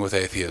the thing with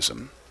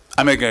atheism.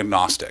 I'm an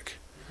agnostic.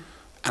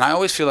 And I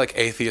always feel like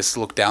atheists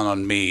look down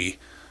on me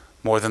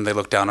more than they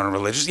look down on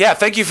religious. Yeah,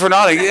 thank you for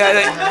nodding.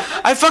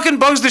 I fucking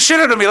bugs the shit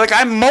out of me. Like,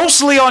 I'm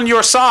mostly on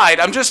your side.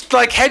 I'm just,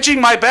 like, hedging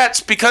my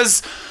bets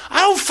because I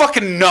don't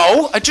fucking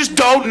know. I just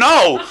don't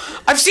know.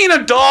 I've seen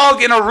a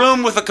dog in a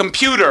room with a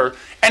computer,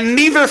 and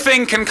neither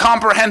thing can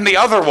comprehend the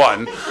other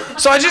one.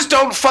 So I just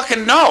don't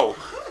fucking know.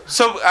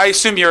 So I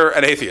assume you're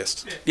an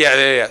atheist.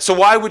 Yeah. So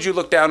why would you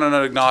look down on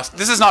an agnostic?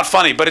 This is not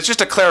funny, but it's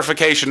just a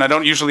clarification. I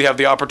don't usually have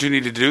the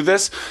opportunity to do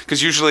this,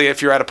 because usually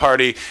if you're at a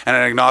party and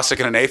an agnostic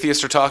and an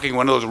atheist are talking,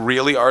 one of those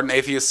really ardent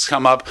atheists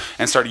come up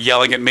and start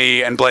yelling at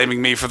me and blaming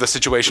me for the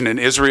situation in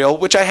Israel,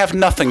 which I have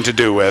nothing to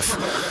do with.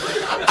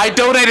 I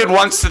donated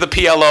once to the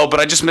PLO, but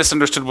I just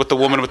misunderstood what the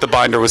woman with the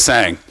binder was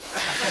saying.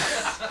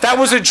 That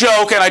was a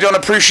joke, and I don't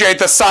appreciate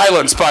the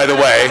silence, by the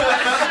way,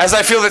 as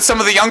I feel that some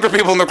of the younger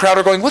people in the crowd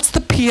are going, what's the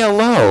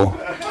PLO?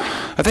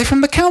 Are they from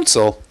the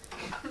council?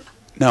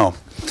 No.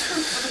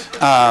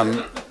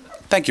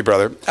 Thank you,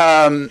 brother.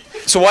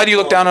 So why do you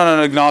look down on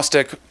an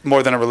agnostic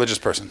more than a religious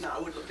person? No, I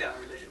would look down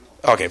on religion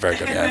more. Okay, very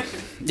good, yeah.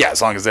 Yeah,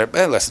 as long as they're...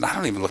 Hey, listen, I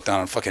don't even look down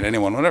on fucking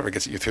anyone, whatever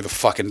gets you through the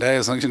fucking day,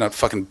 as long as you're not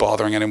fucking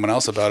bothering anyone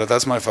else about it.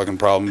 That's my fucking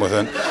problem with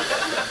it.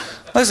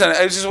 Listen,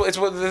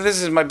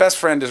 this is my best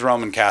friend is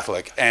Roman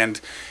Catholic, and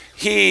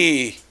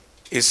he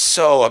is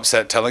so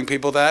upset telling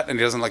people that, and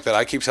he doesn't like that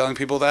I keep telling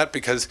people that,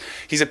 because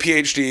he's a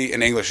PhD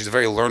in English. He's a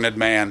very learned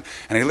man,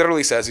 and he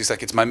literally says, he's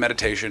like, it's my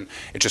meditation.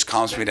 It just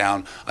calms me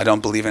down. I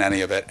don't believe in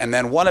any of it. And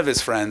then one of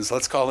his friends,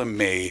 let's call him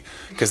me,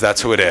 because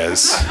that's who it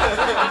is,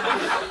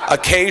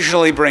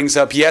 occasionally brings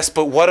up, yes,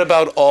 but what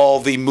about all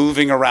the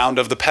moving around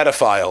of the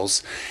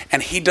pedophiles?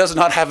 And he does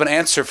not have an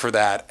answer for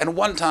that. And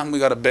one time we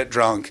got a bit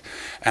drunk,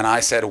 and I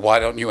said, why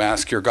don't you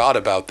ask your God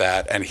about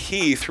that? And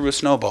he threw a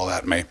snowball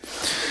at me.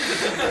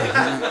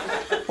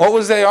 What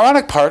was the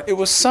ironic part? It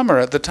was summer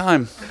at the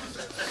time.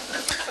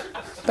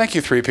 Thank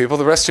you, 3 people.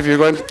 The rest of you are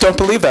going, don't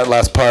believe that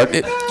last part.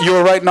 You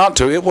were right not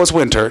to. It was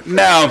winter.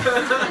 Now,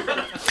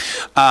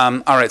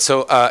 all right,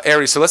 so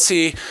Aries, so let's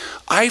see.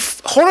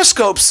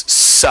 Horoscopes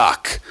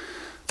suck.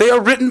 They are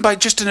written by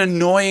just an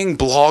annoying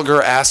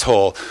blogger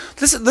asshole.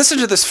 Listen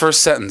to this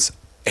first sentence.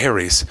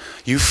 Aries,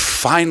 you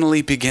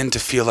finally begin to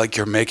feel like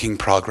you're making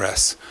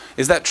progress.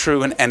 Is that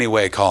true in any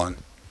way, Colin?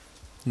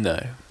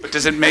 No. But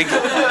does it make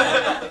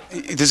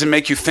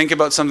you think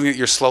about something that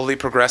you're slowly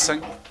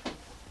progressing?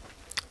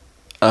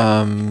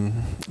 Not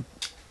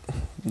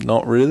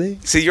really.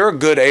 See, you're a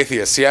good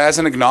atheist. See, as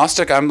an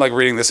agnostic, I'm like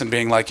reading this and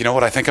being like, you know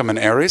what, I think I'm an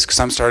Aries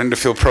because I'm starting to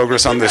feel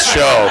progress on this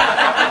show.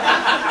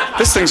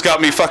 This thing's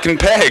got me fucking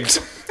pegged.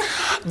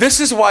 This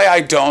is why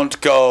I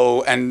don't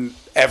go and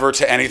ever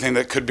to anything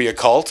that could be a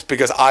cult,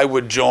 because I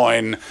would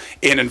join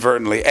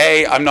inadvertently.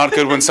 I'm not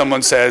good when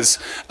someone says,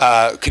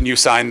 can you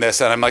sign this?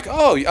 And I'm like,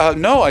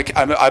 no.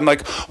 I'm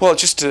like, well,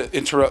 just to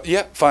interrupt.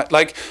 Yeah, fine.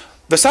 Like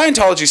the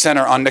Scientology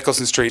Center on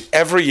Nicholson Street,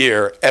 every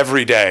year,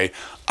 every day,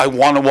 I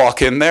want to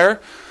walk in there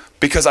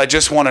because I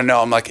just want to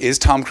know. I'm like, is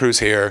Tom Cruise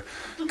here?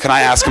 Can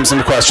I ask him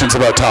some questions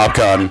about Top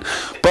Gun?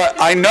 But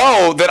I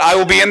know that I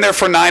will be in there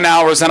for 9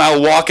 hours and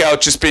I'll walk out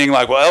just being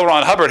like, well, L.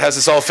 Ron Hubbard has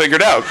this all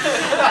figured out.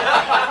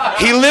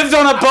 He lived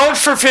on a boat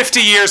for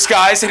 50 years,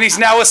 guys, and he's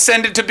now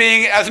ascended to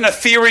being as an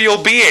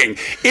ethereal being.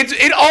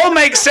 It all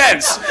makes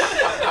sense.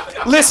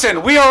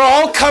 Listen, we are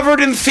all covered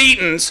in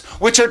thetans,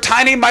 which are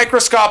tiny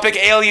microscopic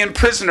alien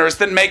prisoners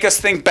that make us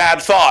think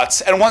bad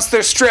thoughts. And once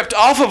they're stripped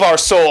off of our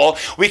soul,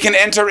 we can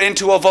enter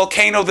into a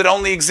volcano that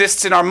only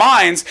exists in our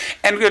minds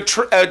and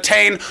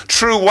attain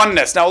true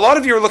oneness. Now, a lot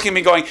of you are looking at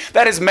me going,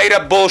 that is made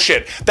up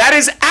bullshit. That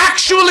is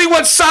actually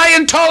what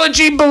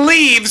Scientology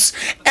believes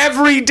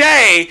every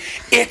day.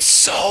 It's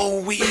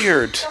so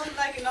weird. Doesn't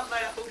make it not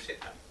made up bullshit,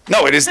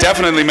 though. No, it is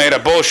definitely made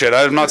up bullshit.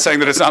 I'm not saying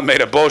that it's not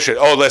made up bullshit.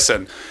 Oh,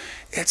 listen.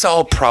 It's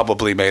all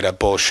probably made up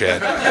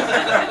bullshit.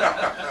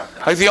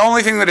 Like, the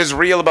only thing that is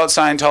real about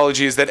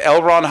Scientology is that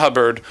L. Ron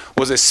Hubbard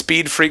was a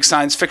speed freak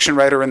science fiction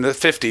writer in the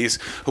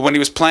 50s who, when he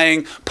was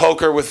playing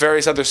poker with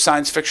various other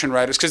science fiction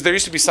writers, because there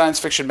used to be science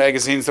fiction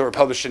magazines that were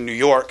published in New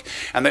York,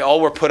 and they all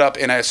were put up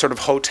in a sort of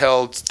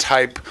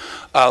hotel-type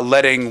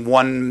letting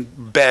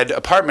one-bed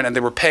apartment, and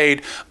they were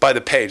paid by the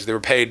page. They were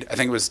paid, I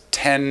think it was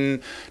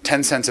 10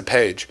 cents a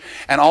page.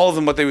 And all of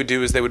them, what they would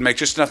do is they would make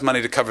just enough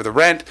money to cover the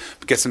rent,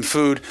 get some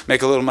food,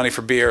 make a little money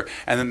for beer,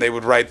 and then they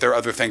would write their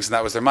other things, and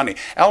that was their money.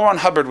 L. Ron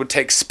Hubbard would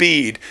take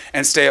speed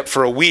and stay up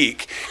for a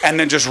week and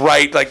then just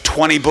write like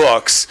 20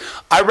 books.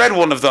 I read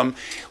one of them.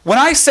 When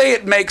I say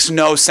it makes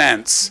no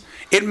sense,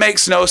 it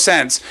makes no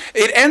sense.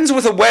 It ends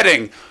with a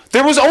wedding.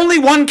 There was only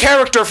one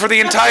character for the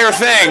entire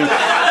thing.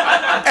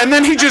 And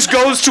then he just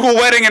goes to a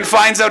wedding and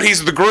finds out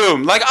he's the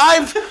groom. Like, I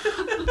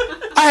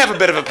have a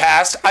bit of a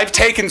past. I've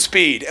taken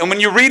speed. And when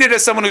you read it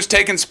as someone who's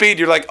taken speed,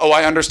 you're like, oh,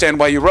 I understand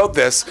why you wrote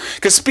this.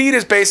 Because speed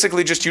is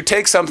basically just you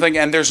take something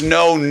and there's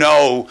no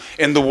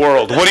in the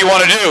world. What do you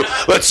want to do?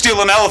 Let's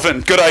steal an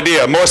elephant. Good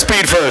idea. More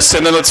speed first,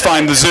 and then let's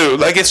find the zoo.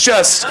 Like, it's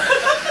just...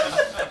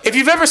 If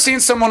you've ever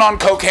seen someone on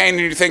cocaine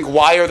and you think,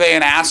 why are they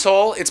an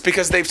asshole? It's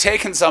because they've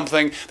taken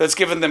something that's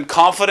given them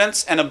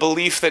confidence and a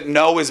belief that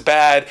no is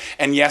bad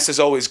and yes is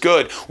always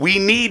good. We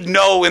need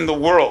no in the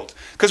world.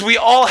 Because we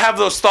all have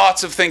those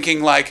thoughts of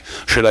thinking like,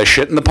 should I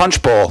shit in the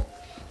punch bowl?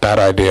 Bad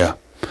idea.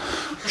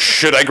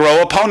 Should I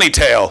grow a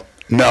ponytail?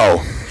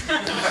 No.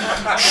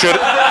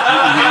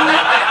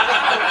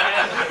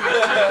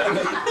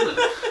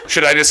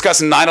 Should I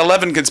discuss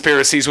 9/11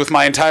 conspiracies with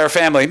my entire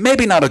family?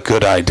 Maybe not a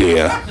good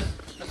idea.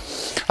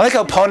 I like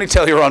how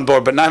Ponytail you're on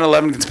board, but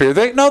 9/11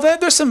 conspiracy,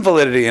 there's some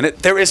validity in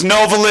it. There is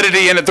no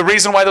validity in it. The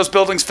reason why those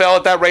buildings fell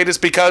at that rate is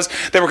because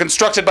they were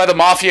constructed by the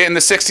mafia in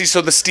the 60s,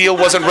 so the steel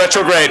wasn't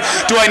retrograde.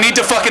 Do I need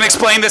to fucking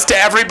explain this to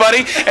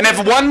everybody? And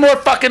if one more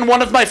fucking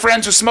one of my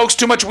friends who smokes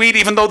too much weed,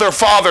 even though they're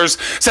fathers,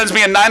 sends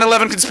me a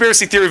 9/11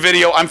 conspiracy theory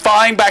video, I'm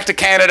flying back to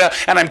Canada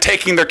and I'm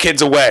taking their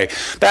kids away.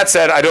 That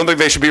said, I don't think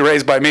they should be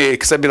raised by me,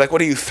 because I'd be like,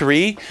 what are you,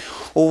 3?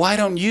 Well, why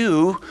don't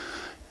you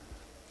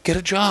get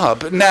a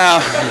job?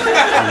 Now...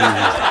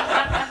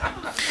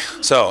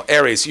 So,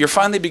 Aries, you're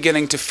finally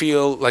beginning to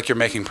feel like you're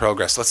making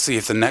progress. Let's see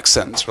if the next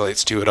sentence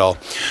relates to you at all.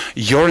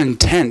 You're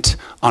intent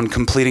on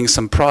completing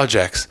some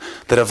projects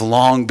that have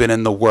long been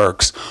in the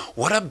works.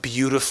 What a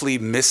beautifully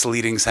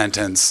misleading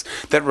sentence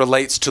that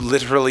relates to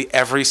literally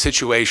every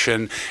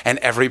situation and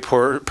every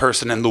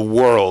person in the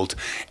world,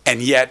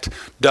 and yet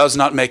does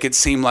not make it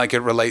seem like it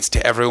relates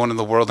to everyone in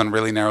the world and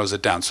really narrows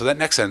it down. So that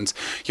next sentence,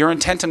 you're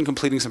intent on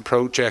completing some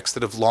projects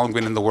that have long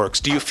been in the works.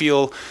 Do you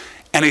feel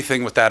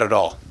anything with that at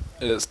all?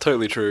 It's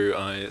totally true.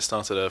 I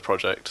started a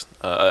project.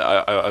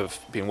 I've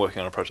been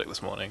working on a project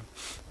this morning.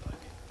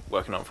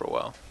 Working on it for a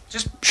while.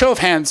 Just show of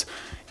hands,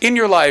 in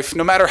your life,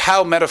 no matter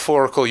how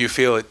metaphorical you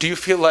feel it, do you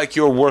feel like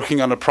you're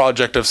working on a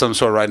project of some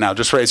sort right now?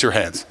 Just raise your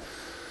hands.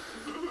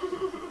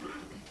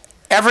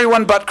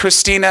 Everyone but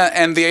Christina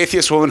and the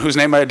atheist woman whose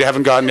name I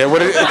haven't gotten yet.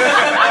 What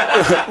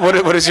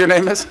is your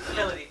name?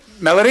 Melody.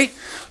 Melody?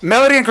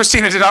 Melody and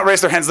Christina did not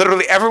raise their hands.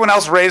 Literally everyone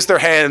else raised their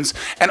hands,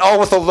 and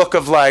all with a look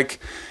of like,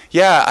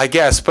 yeah, I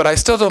guess, but I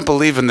still don't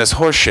believe in this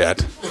horse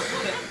shit.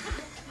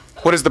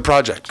 What is the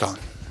project,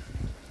 Colin?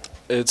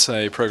 It's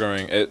a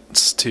programming.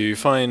 It's to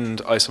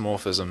find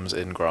isomorphisms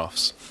in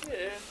graphs.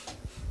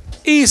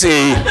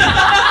 Easy.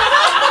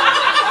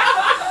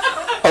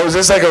 Oh, is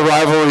this like a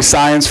rivalry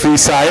science v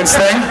science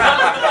thing?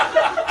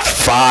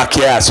 Fuck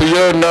yeah. So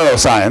you're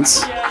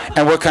neuroscience. Yeah.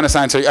 And what kind of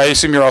science are you? I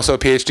assume you're also a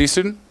PhD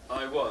student?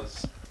 I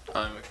was.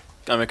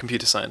 I'm a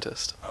computer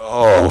scientist.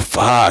 Oh,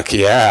 fuck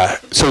yeah.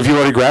 So have you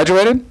already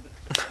graduated?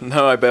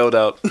 No, I bailed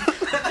out.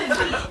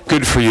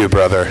 Good for you,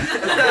 brother.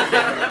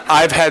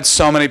 I've had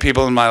so many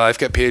people in my life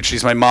get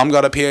PhDs. My mom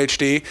got a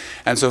PhD,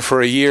 and so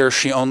for a year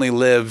she only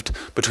lived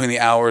between the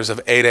hours of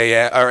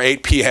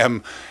 8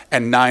 p.m.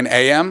 and 9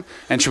 a.m.,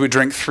 and she would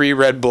drink 3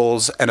 Red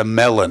Bulls and a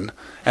melon,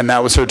 and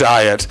that was her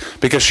diet,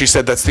 because she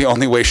said that's the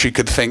only way she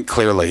could think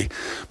clearly.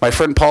 My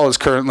friend Paul is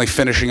currently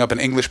finishing up an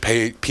English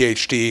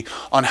PhD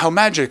on how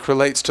magic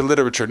relates to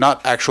literature.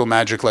 Not actual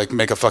magic like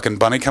make a fucking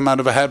bunny come out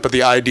of a hat, but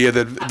the idea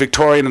that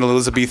Victorian and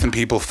Elizabethan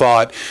people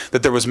thought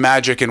that there was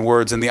magic in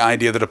words, and the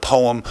idea that a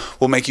poem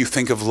will make you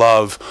think of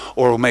love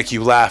or will make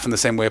you laugh in the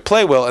same way a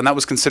play will, and that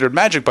was considered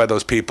magic by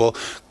those people.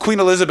 Queen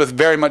Elizabeth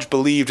very much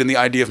believed in the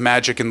idea of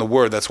magic in the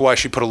word. That's why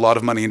she put a lot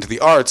of money into the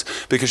arts,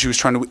 because she was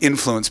trying to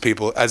influence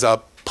people as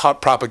a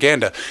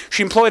propaganda.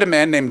 She employed a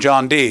man named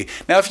John Dee.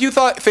 Now, if you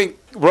think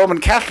Roman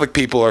Catholic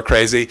people are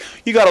crazy,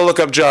 you gotta look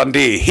up John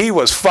Dee. He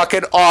was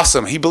fucking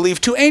awesome. He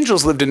believed 2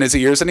 angels lived in his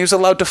ears, and he was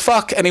allowed to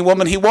fuck any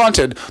woman he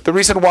wanted. The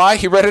reason why?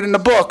 He read it in a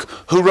book.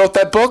 Who wrote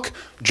that book?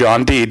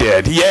 John Dee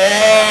did.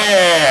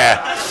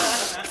 Yeah!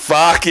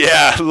 Fuck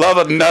yeah. Love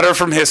a nutter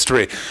from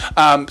history.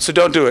 So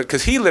don't do it,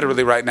 because he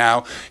literally right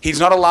now,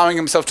 he's not allowing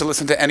himself to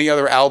listen to any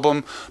other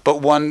album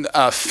but one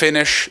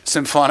Finnish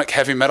symphonic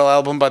heavy metal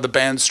album by the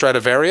band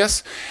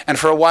Stradivarius. And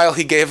for a while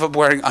he gave up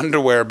wearing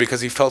underwear because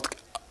he felt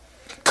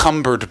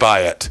cumbered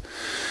by it.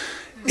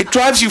 It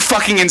drives you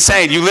fucking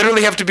insane. You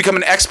literally have to become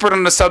an expert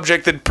on a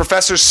subject that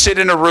professors sit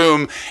in a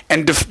room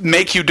and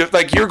make you,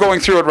 like you're going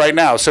through it right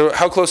now. So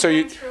how close are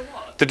you?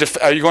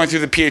 Are you going through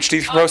the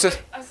PhD process?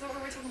 I thought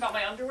we were talking about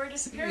my underwear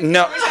disappearing.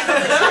 No.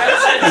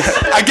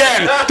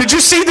 Again, did you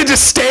see the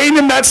disdain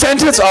in that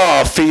sentence?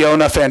 Oh,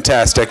 Fiona,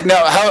 fantastic. No,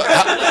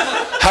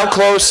 how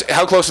close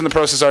in the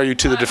process are you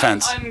to the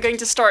defense? I'm going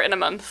to start in a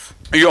month.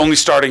 You're only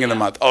starting in the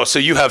month. Oh, so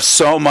you have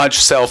so much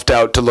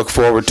self-doubt to look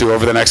forward to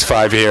over the next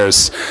 5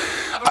 years.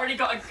 I've already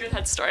got a good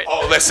head start.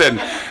 Oh, listen.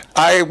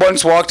 I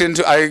once walked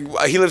into...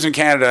 he lives in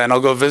Canada, and I'll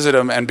go visit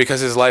him, and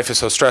because his life is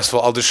so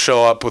stressful, I'll just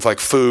show up with, like,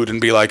 food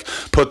and be like,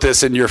 put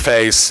this in your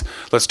face.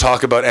 Let's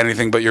talk about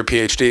anything but your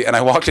PhD. And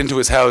I walked into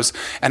his house,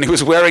 and he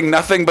was wearing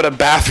nothing but a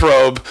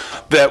bathrobe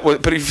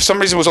but he, for some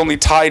reason, was only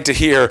tied to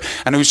here,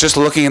 and he was just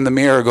looking in the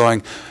mirror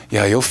going,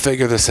 yeah, you'll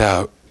figure this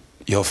out.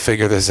 You'll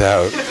figure this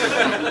out.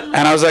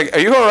 And I was like, are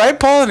you all right,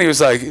 Paul? And he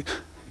was like,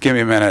 give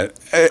me a minute.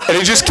 And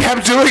he just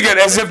kept doing it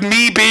as if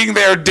me being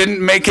there didn't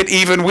make it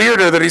even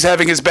weirder that he's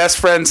having his best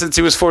friend since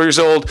he was 4 years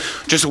old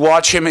just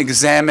watch him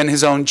examine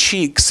his own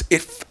cheeks.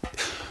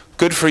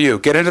 Good for you.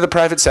 Get into the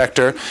private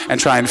sector and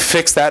try and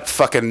fix that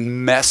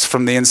fucking mess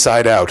from the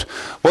inside out.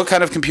 What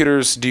kind of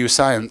computers do you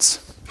science?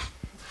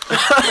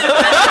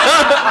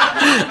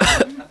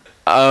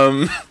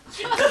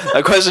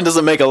 That question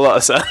doesn't make a lot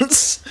of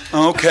sense.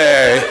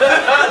 Okay.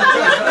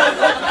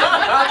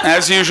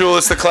 As usual,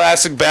 it's the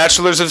classic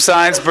Bachelors of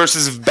Science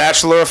versus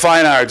Bachelor of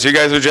Fine Arts. You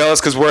guys are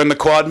jealous because we're in the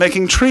quad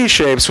making tree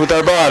shapes with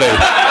our body.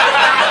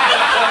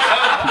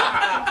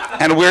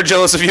 And we're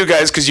jealous of you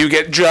guys because you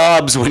get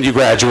jobs when you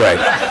graduate.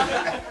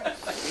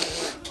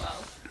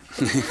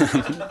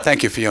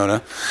 Thank you,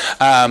 Fiona.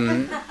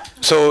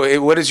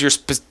 So what is your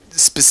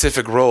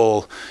specific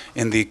role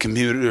in the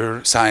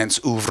computer science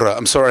oeuvre?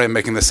 I'm sorry I'm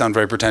making this sound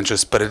very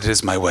pretentious, but it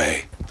is my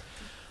way.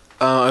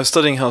 I was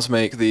studying how to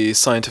make the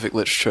scientific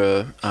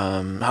literature,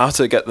 how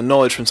to get the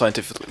knowledge from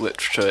scientific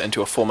literature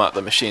into a format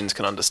that machines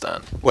can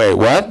understand. Wait,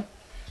 what?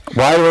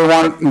 Why do we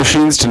want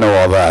machines to know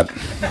all that?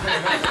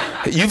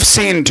 You've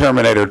seen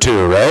Terminator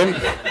 2, right?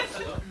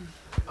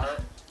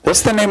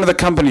 What's the name of the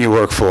company you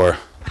work for?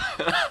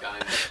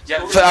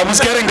 I was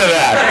getting to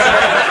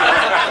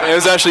that. It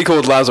was actually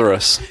called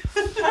Lazarus.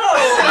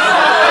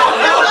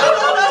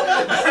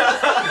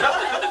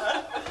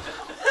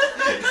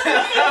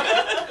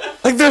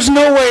 Like, there's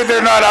no way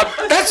they're not up.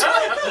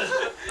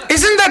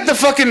 Isn't that the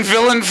fucking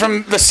villain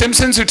from The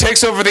Simpsons who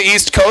takes over the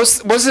East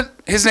Coast? Wasn't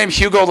his name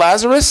Hugo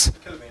Lazarus?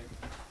 Could have been.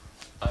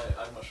 I'm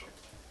not sure.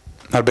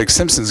 Not a big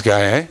Simpsons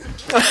guy, eh?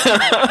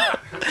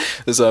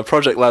 There's a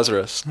Project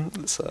Lazarus.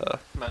 It's a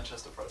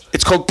Manchester project.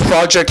 It's called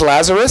Project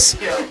Lazarus?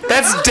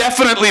 That's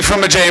definitely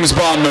from a James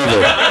Bond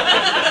movie.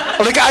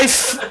 Like,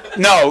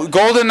 no,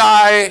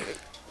 GoldenEye,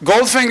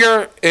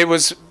 Goldfinger, it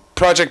was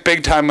Project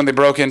Big Time when they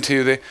broke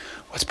into the...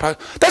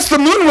 That's the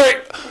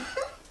Moonraker.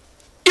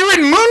 You're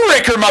in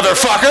Moonraker,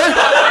 motherfucker.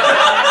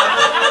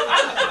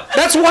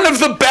 That's one of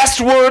the best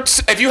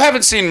words. If you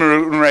haven't seen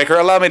Moonraker,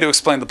 allow me to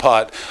explain the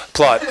plot.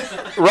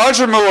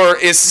 Roger Moore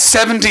is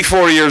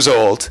 74 years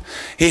old.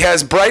 He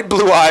has bright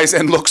blue eyes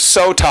and looks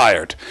so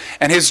tired.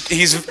 And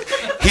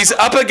he's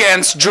up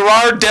against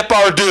Gerard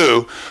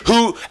Depardieu,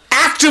 who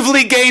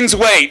actively gains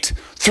weight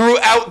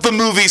throughout the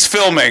movie's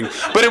filming,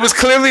 but it was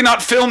clearly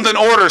not filmed in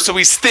order, so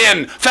he's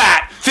thin,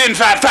 fat, thin.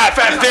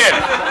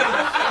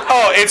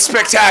 Oh, it's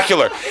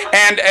spectacular.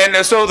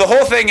 And so the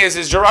whole thing is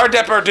Gerard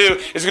Depardieu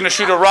is going to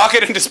shoot a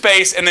rocket into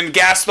space and then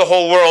gas the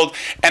whole world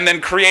and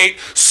then create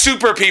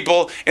super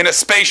people in a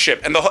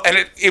spaceship. And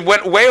it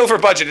went way over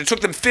budget. It took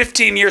them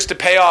 15 years to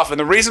pay off. And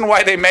the reason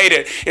why they made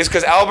it is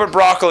because Albert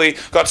Broccoli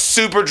got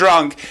super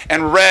drunk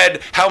and read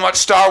how much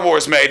Star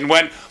Wars made and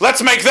went,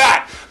 let's make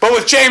that, but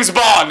with James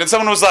Bond. And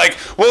someone was like,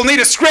 we'll need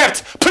a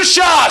script.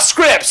 Pshaw,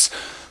 scripts.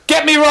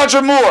 Get me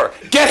Roger Moore.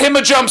 Get him a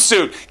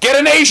jumpsuit. Get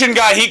an Asian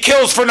guy he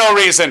kills for no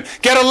reason.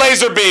 Get a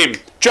laser beam.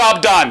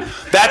 Job done.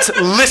 That's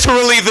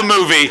literally the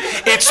movie.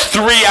 It's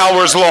 3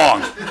 hours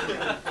long.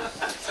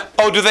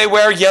 Oh, do they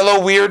wear yellow,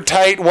 weird,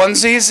 tight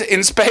onesies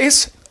in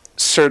space?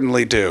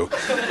 Certainly do.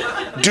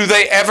 Do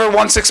they ever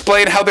once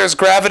explain how there's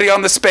gravity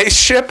on the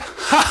spaceship?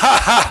 Ha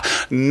ha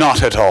ha.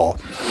 Not at all.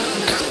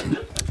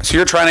 So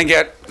you're trying to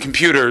get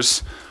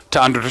computers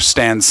to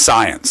understand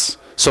science.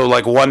 So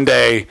like one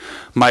day,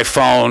 my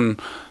phone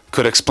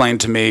could explain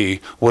to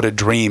me what a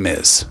dream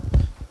is.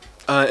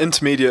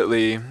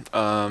 Intermediately,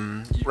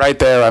 Right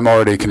there, I'm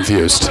already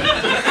confused.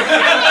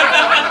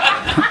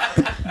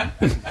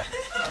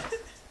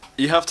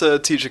 you have to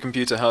teach a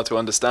computer how to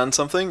understand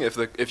something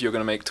if you're going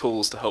to make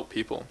tools to help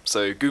people.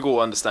 So Google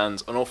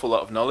understands an awful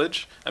lot of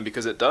knowledge, and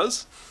because it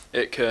does,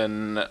 it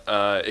can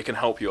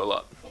help you a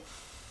lot.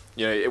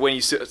 You know, when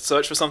you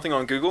search for something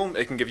on Google,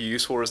 it can give you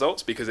useful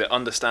results because it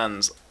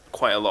understands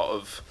quite a lot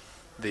of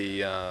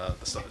the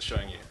stuff it's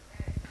showing you.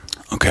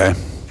 Okay.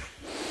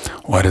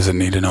 Why does it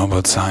need to know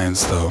about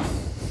science, though?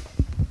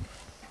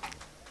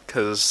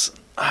 Because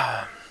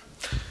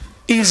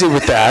Easy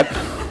with that.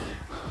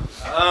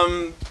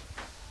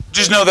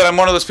 Just know that I'm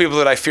one of those people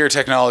that I fear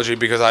technology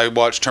because I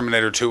watched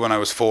Terminator 2 when I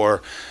was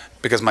 4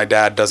 because my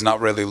dad does not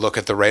really look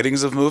at the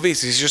ratings of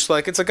movies. He's just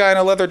like, it's a guy in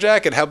a leather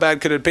jacket. How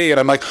bad could it be? And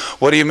I'm like,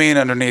 what do you mean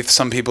underneath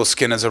some people's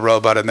skin is a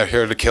robot and they're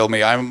here to kill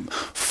me? I'm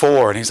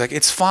 4. And he's like,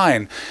 it's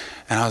fine.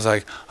 And I was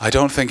like, I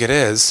don't think it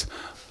is.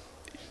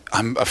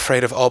 I'm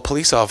afraid of all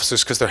police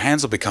officers because their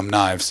hands will become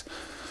knives.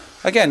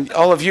 Again,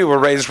 all of you were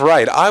raised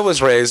right. I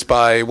was raised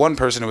by one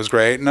person who was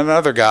great and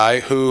another guy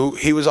who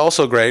he was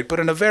also great, but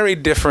in a very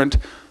different,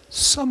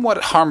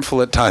 somewhat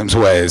harmful at times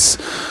ways.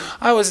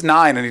 I was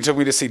 9 and he took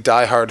me to see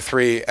Die Hard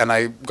 3 and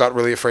I got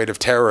really afraid of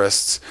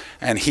terrorists.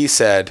 And he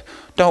said,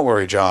 don't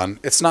worry, John.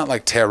 It's not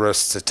like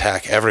terrorists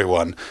attack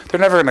everyone. They're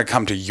never going to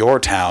come to your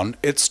town.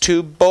 It's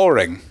too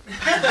boring.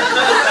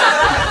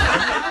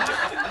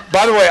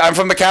 By the way, I'm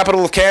from the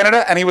capital of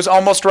Canada, and he was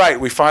almost right.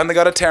 We finally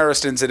got a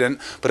terrorist incident,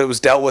 but it was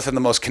dealt with in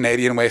the most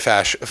Canadian way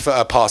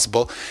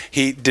possible.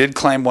 He did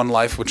claim one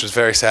life, which was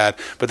very sad,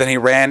 but then he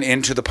ran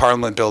into the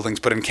Parliament buildings,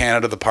 but in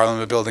Canada, the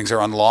Parliament buildings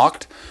are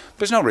unlocked.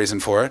 There's no reason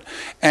for it.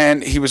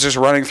 And he was just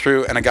running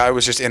through, and a guy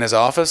was just in his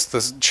office.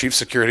 The chief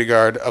security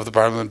guard of the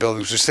Parliament building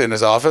was just in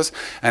his office,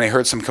 and he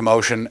heard some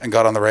commotion and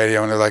got on the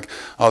radio, and they're like,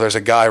 oh, there's a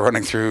guy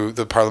running through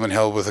the Parliament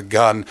Hill with a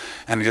gun,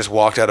 and he just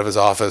walked out of his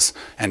office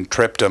and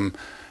tripped him.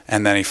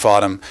 And then he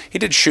fought him. He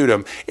did shoot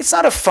him. It's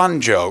not a fun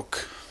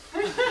joke.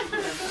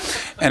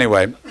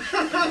 Anyway,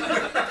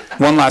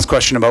 one last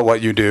question about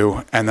what you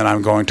do, and then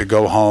I'm going to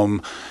go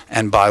home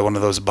and buy one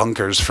of those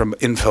bunkers from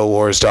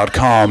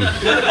Infowars.com.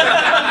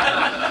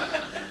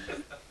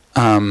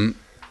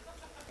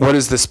 What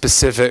is the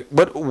specific...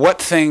 What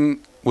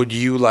thing would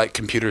you like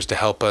computers to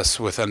help us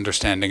with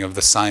understanding of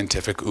the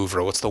scientific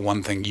oeuvre? What's the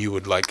one thing you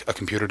would like a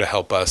computer to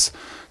help us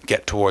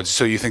get towards?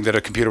 So you think that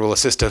a computer will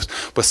assist us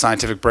with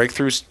scientific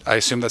breakthroughs? I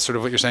assume that's sort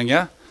of what you're saying,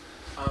 yeah?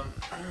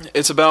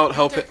 It's about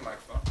helping.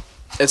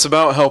 It's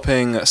about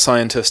helping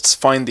scientists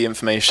find the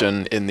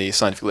information in the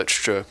scientific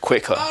literature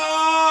quicker.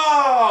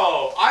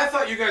 Oh, I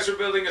thought you guys were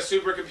building a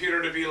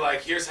supercomputer to be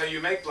like, here's how you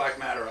make black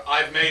matter.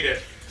 I've made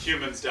it.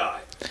 Humans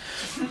die.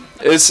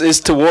 It's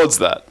towards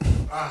that,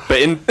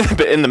 but in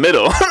the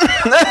middle.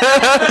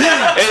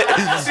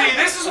 See,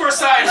 this is where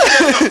science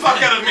gets the fuck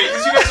out of me,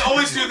 because you guys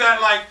always do that,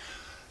 like,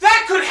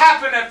 that could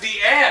happen at the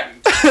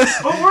end,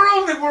 but we're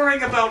only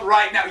worrying about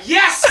right now.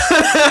 Yes,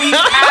 we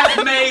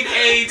have made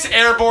AIDS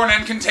airborne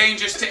and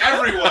contagious to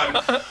everyone,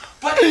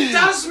 but it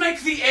does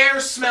make the air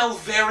smell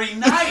very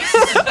nice.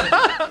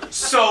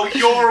 So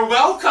you're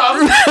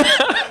welcome.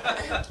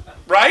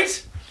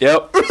 Right?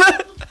 Yep.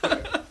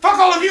 Fuck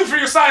all of you for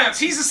your science.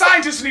 He's a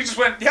scientist, and he just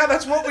went, yeah,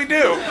 that's what we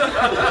do.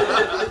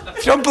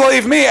 If you don't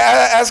believe me,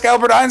 ask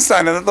Albert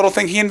Einstein and that little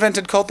thing he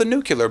invented called the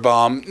nuclear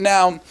bomb.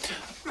 Now,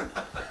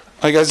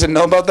 oh, you guys didn't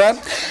know about that?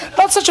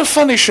 Not such a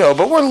funny show,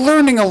 but we're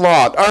learning a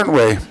lot, aren't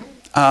we?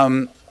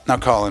 Now,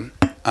 Colin,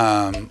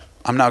 I'm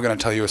now going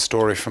to tell you a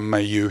story from my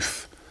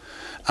youth,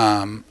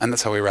 and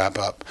that's how we wrap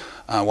up.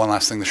 One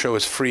last thing, the show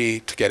is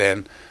free to get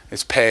in.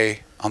 It's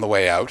pay on the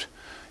way out.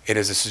 It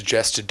is a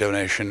suggested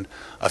donation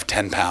of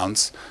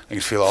 £10. You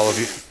can feel all of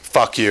you.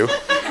 Fuck you.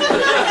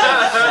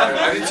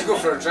 I need to go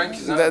for a drink.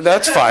 Is that?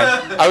 That's fine.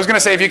 I was going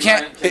to say, if you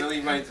can't... Can I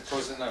leave my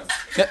deposit now?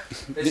 Yeah.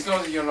 It's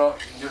not that you're not.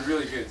 You're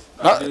really good.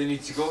 I No. really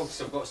need to go,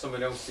 so I've got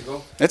someone else to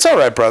go. It's all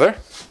right, brother.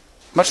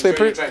 Muchly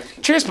Enjoy your appreciated.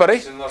 drink. Cheers, buddy.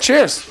 Peace and love.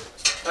 Cheers.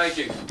 Thank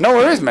you. No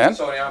worries, man.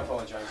 Sorry, I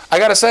apologise. I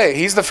gotta say,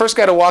 he's the first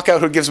guy to walk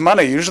out who gives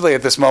money, usually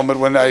at this moment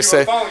when I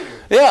say...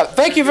 Yeah,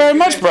 thank you very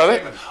much,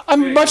 brother. I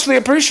muchly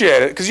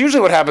appreciate it, because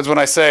usually what happens when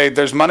I say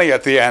there's money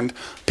at the end,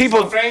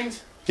 people... Friend?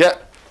 Yeah,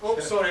 Oh,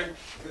 sorry.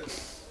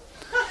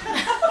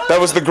 that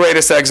was the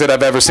greatest exit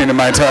I've ever seen in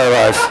my entire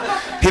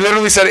life. He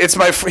literally said,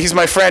 he's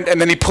my friend,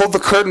 and then he pulled the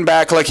curtain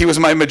back like he was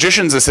my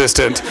magician's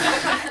assistant,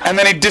 and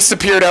then he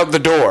disappeared out the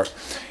door.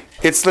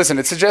 Listen,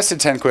 it's suggested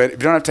 10 quid. If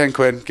you don't have 10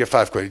 quid, give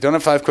 5 quid. If you don't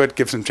have 5 quid,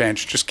 give some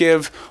change. Just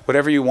give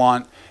whatever you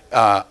want.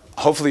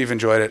 Hopefully you've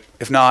enjoyed it.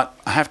 If not,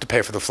 I have to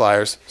pay for the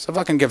flyers, so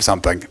fucking give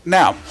something.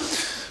 Now,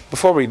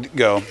 before we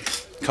go,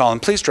 Colin,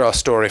 please draw a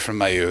story from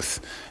my youth,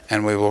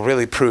 and we will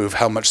really prove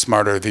how much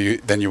smarter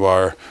than you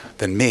are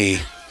than me,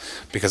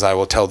 because I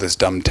will tell this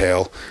dumb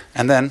tale,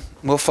 and then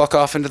we'll fuck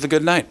off into the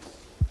good night.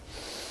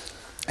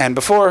 And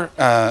before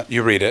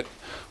you read it,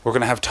 we're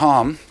going to have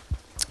Tom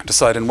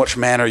decide in which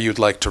manner you'd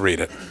like to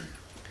read it.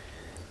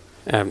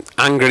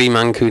 Angry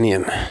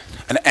Mancunian.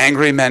 An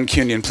angry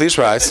Mancunian. Please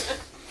rise.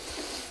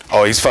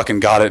 Oh, he's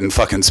fucking got it in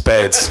fucking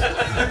spades.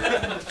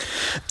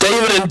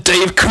 David and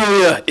Dave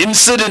Coulier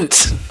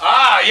incident.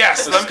 Ah,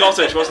 yes. It's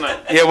Scottish, wasn't it?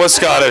 Yeah, it was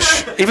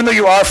Scottish. Even though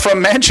you are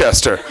from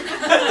Manchester.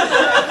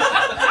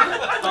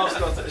 I'm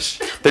Scottish.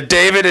 The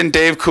David and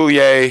Dave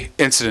Coulier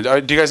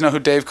incident. Do you guys know who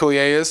Dave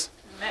Coulier is?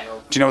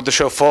 No. Do you know what the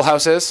show Full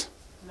House is?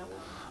 No.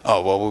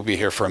 Oh, well, we'll be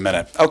here for a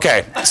minute.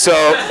 Okay, so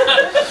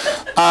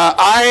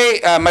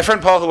my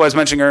friend Paul, who I was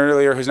mentioning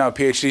earlier, who's now a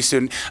PhD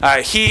student,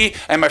 he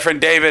and my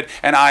friend David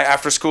and I,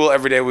 after school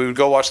every day, we would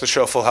go watch the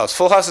show Full House.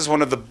 Full House is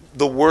one of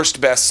the worst,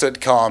 best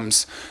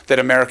sitcoms that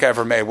America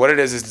ever made. What it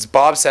is it's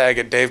Bob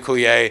Saget, Dave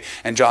Coulier,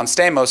 and John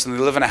Stamos, and they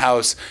live in a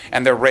house,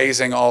 and they're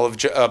raising all of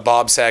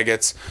Bob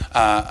Saget's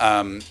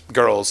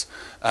girls.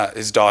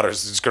 His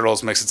daughters, his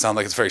girls, makes it sound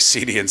like it's very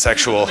seedy and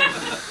sexual.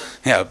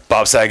 Yeah,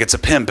 Bob Saget's a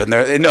pimp, and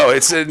no,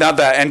 it's not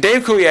that. And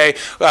Dave Coulier,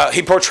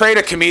 he portrayed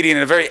a comedian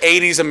in a very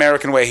 80s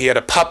American way. He had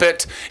a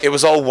puppet. It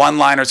was all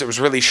one-liners. It was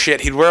really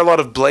shit. He'd wear a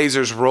lot of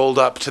blazers rolled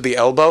up to the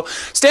elbow.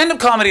 Stand-up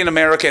comedy in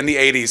America in the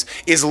 80s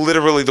is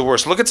literally the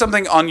worst. Look at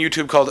something on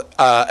YouTube called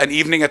An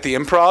Evening at the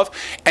Improv,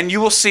 and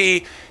you will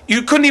see...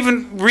 You couldn't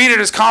even read it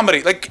as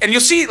comedy. And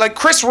you'll see,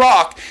 Chris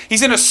Rock,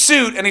 he's in a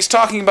suit, and he's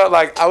talking about,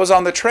 I was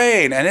on the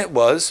train, and it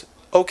was...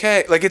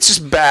 okay, it's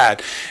just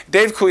bad.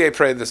 Dave Coulier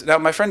played this. Now,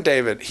 my friend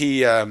David,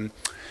 he's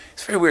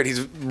very weird.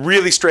 He's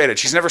really straight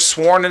edge. He's never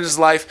sworn in his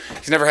life.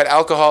 He's never had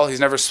alcohol. He's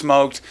never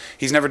smoked.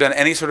 He's never done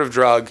any sort of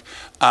drug.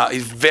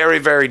 He's very,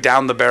 very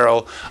down the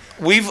barrel.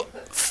 We've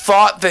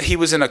thought that he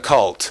was in a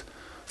cult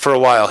for a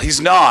while. He's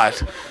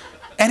not.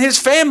 And his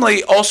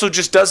family also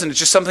just doesn't. It's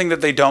just something that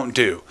they don't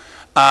do.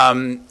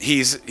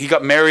 He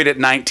got married at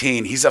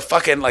 19. He's a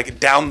fucking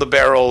down the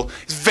barrel.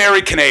 He's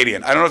very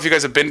Canadian. I don't know if you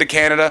guys have been to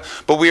Canada,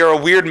 but we are a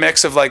weird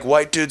mix of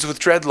white dudes with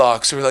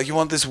dreadlocks who are you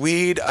want this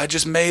weed? I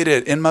just made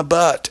it in my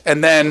butt.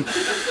 And then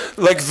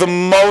the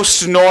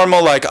most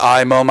normal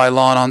I mow my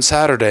lawn on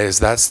Saturdays.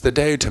 That's the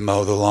day to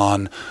mow the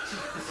lawn.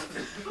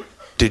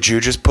 Did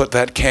you just put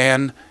that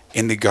can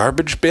in the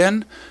garbage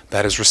bin?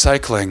 That is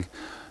recycling.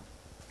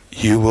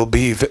 you will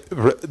be,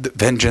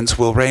 vengeance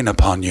will reign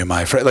upon you,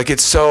 my friend. Like,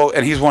 it's so,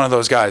 and he's one of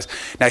those guys.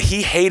 Now,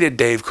 he hated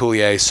Dave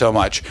Coulier so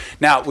much.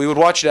 Now, we would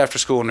watch it after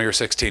school when we were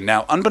 16.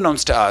 Now,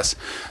 unbeknownst to us,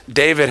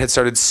 David had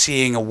started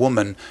seeing a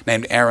woman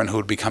named Erin who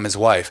would become his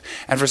wife.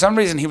 And for some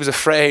reason, he was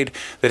afraid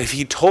that if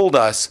he told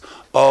us,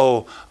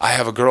 oh, I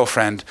have a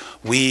girlfriend,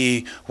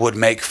 we would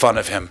make fun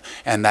of him.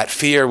 And that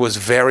fear was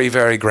very,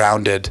 very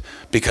grounded,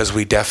 because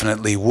we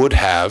definitely would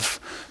have.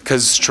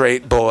 Because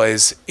straight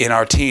boys in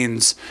our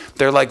teens,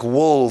 they're like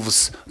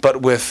wolves,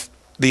 but with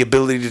the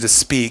ability to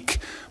speak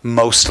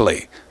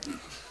mostly.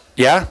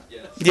 Yeah?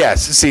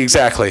 Yes, see,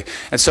 exactly.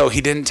 And so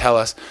he didn't tell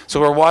us. So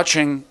we're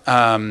watching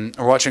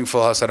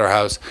Full House at our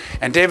house,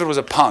 and David was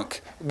a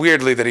punk.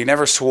 Weirdly, that he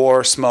never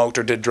swore, smoked,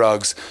 or did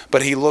drugs,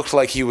 but he looked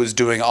like he was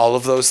doing all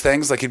of those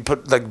things. Like, he'd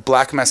put like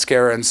black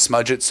mascara and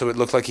smudge it so it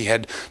looked like he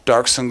had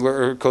dark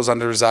circles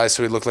under his eyes,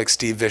 so he looked like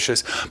Steve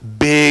Vicious.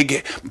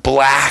 Big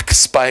black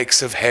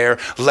spikes of hair,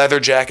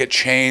 leather jacket,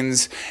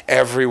 chains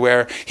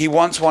everywhere. He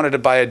once wanted to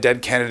buy a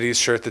Dead Kennedys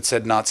shirt that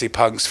said "Nazi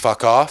punks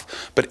fuck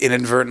off," but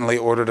inadvertently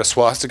ordered a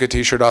swastika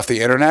t-shirt off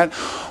the internet.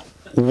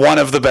 One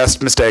of the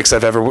best mistakes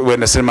I've ever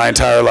witnessed in my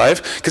entire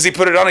life. Because he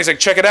put it on, he's like,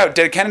 check it out,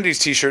 Dead Kennedys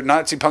t-shirt,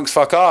 Nazi punks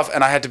fuck off.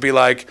 And I had to be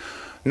like,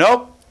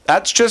 nope,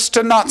 that's just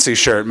a Nazi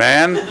shirt,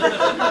 man.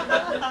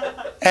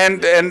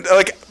 and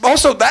like,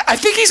 also, that, I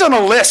think he's on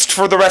a list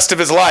for the rest of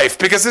his life,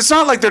 because it's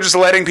not like they're just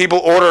letting people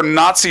order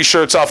Nazi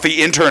shirts off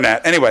the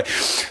internet. Anyway,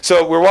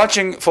 so we're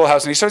watching Full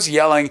House, and he starts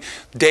yelling,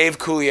 Dave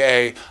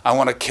Coulier, I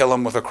want to kill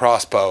him with a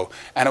crossbow.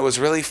 And it was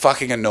really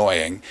fucking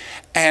annoying.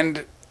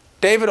 And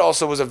David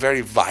also was a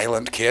very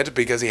violent kid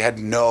because he had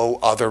no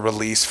other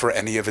release for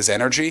any of his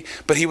energy.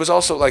 But he was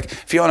also like,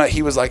 Fiona,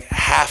 he was like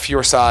half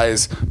your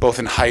size, both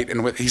in height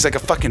and width. He's like a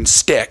fucking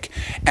stick.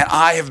 And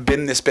I have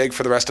been this big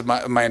for the rest of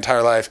my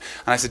entire life.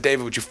 And I said,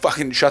 David, would you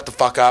fucking shut the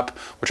fuck up?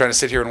 We're trying to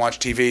sit here and watch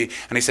TV.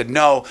 And he said,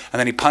 no. And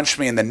then he punched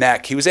me in the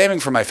neck. He was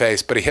aiming for my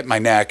face, but he hit my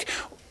neck,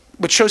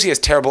 which shows he has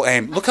terrible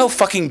aim. Look how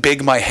fucking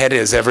big my head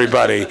is,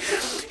 everybody.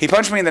 He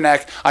punched me in the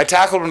neck. I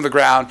tackled him to the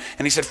ground,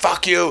 and he said,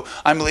 fuck you,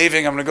 I'm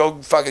leaving. I'm going to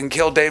go fucking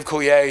kill Dave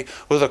Coulier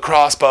with a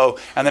crossbow.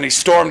 And then he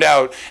stormed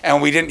out,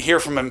 and we didn't hear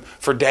from him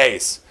for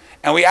days.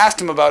 And we asked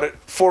him about it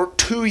for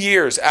 2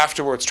 years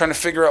afterwards, trying to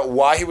figure out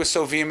why he was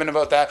so vehement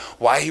about that,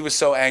 why he was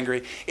so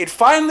angry. It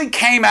finally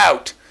came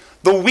out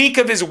the week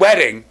of his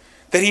wedding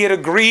that he had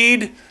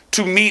agreed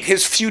to meet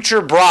his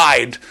future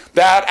bride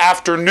that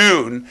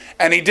afternoon,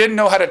 and he didn't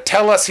know how to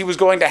tell us he was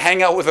going to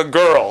hang out with a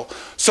girl.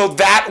 So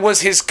that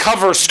was his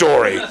cover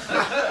story.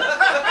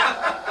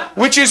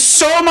 Which is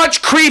so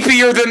much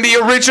creepier than the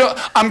original,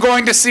 I'm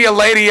going to see a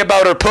lady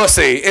about her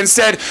pussy.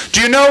 Instead, do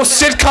you know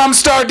sitcom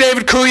star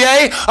David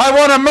Coulier? I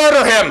want to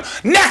murder him.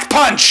 Neck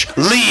punch.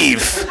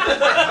 Leave.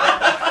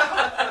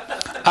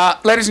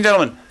 Ladies and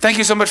gentlemen, thank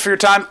you so much for your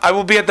time. I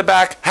will be at the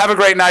back. Have a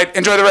great night.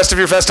 Enjoy the rest of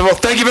your festival.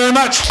 Thank you very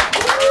much.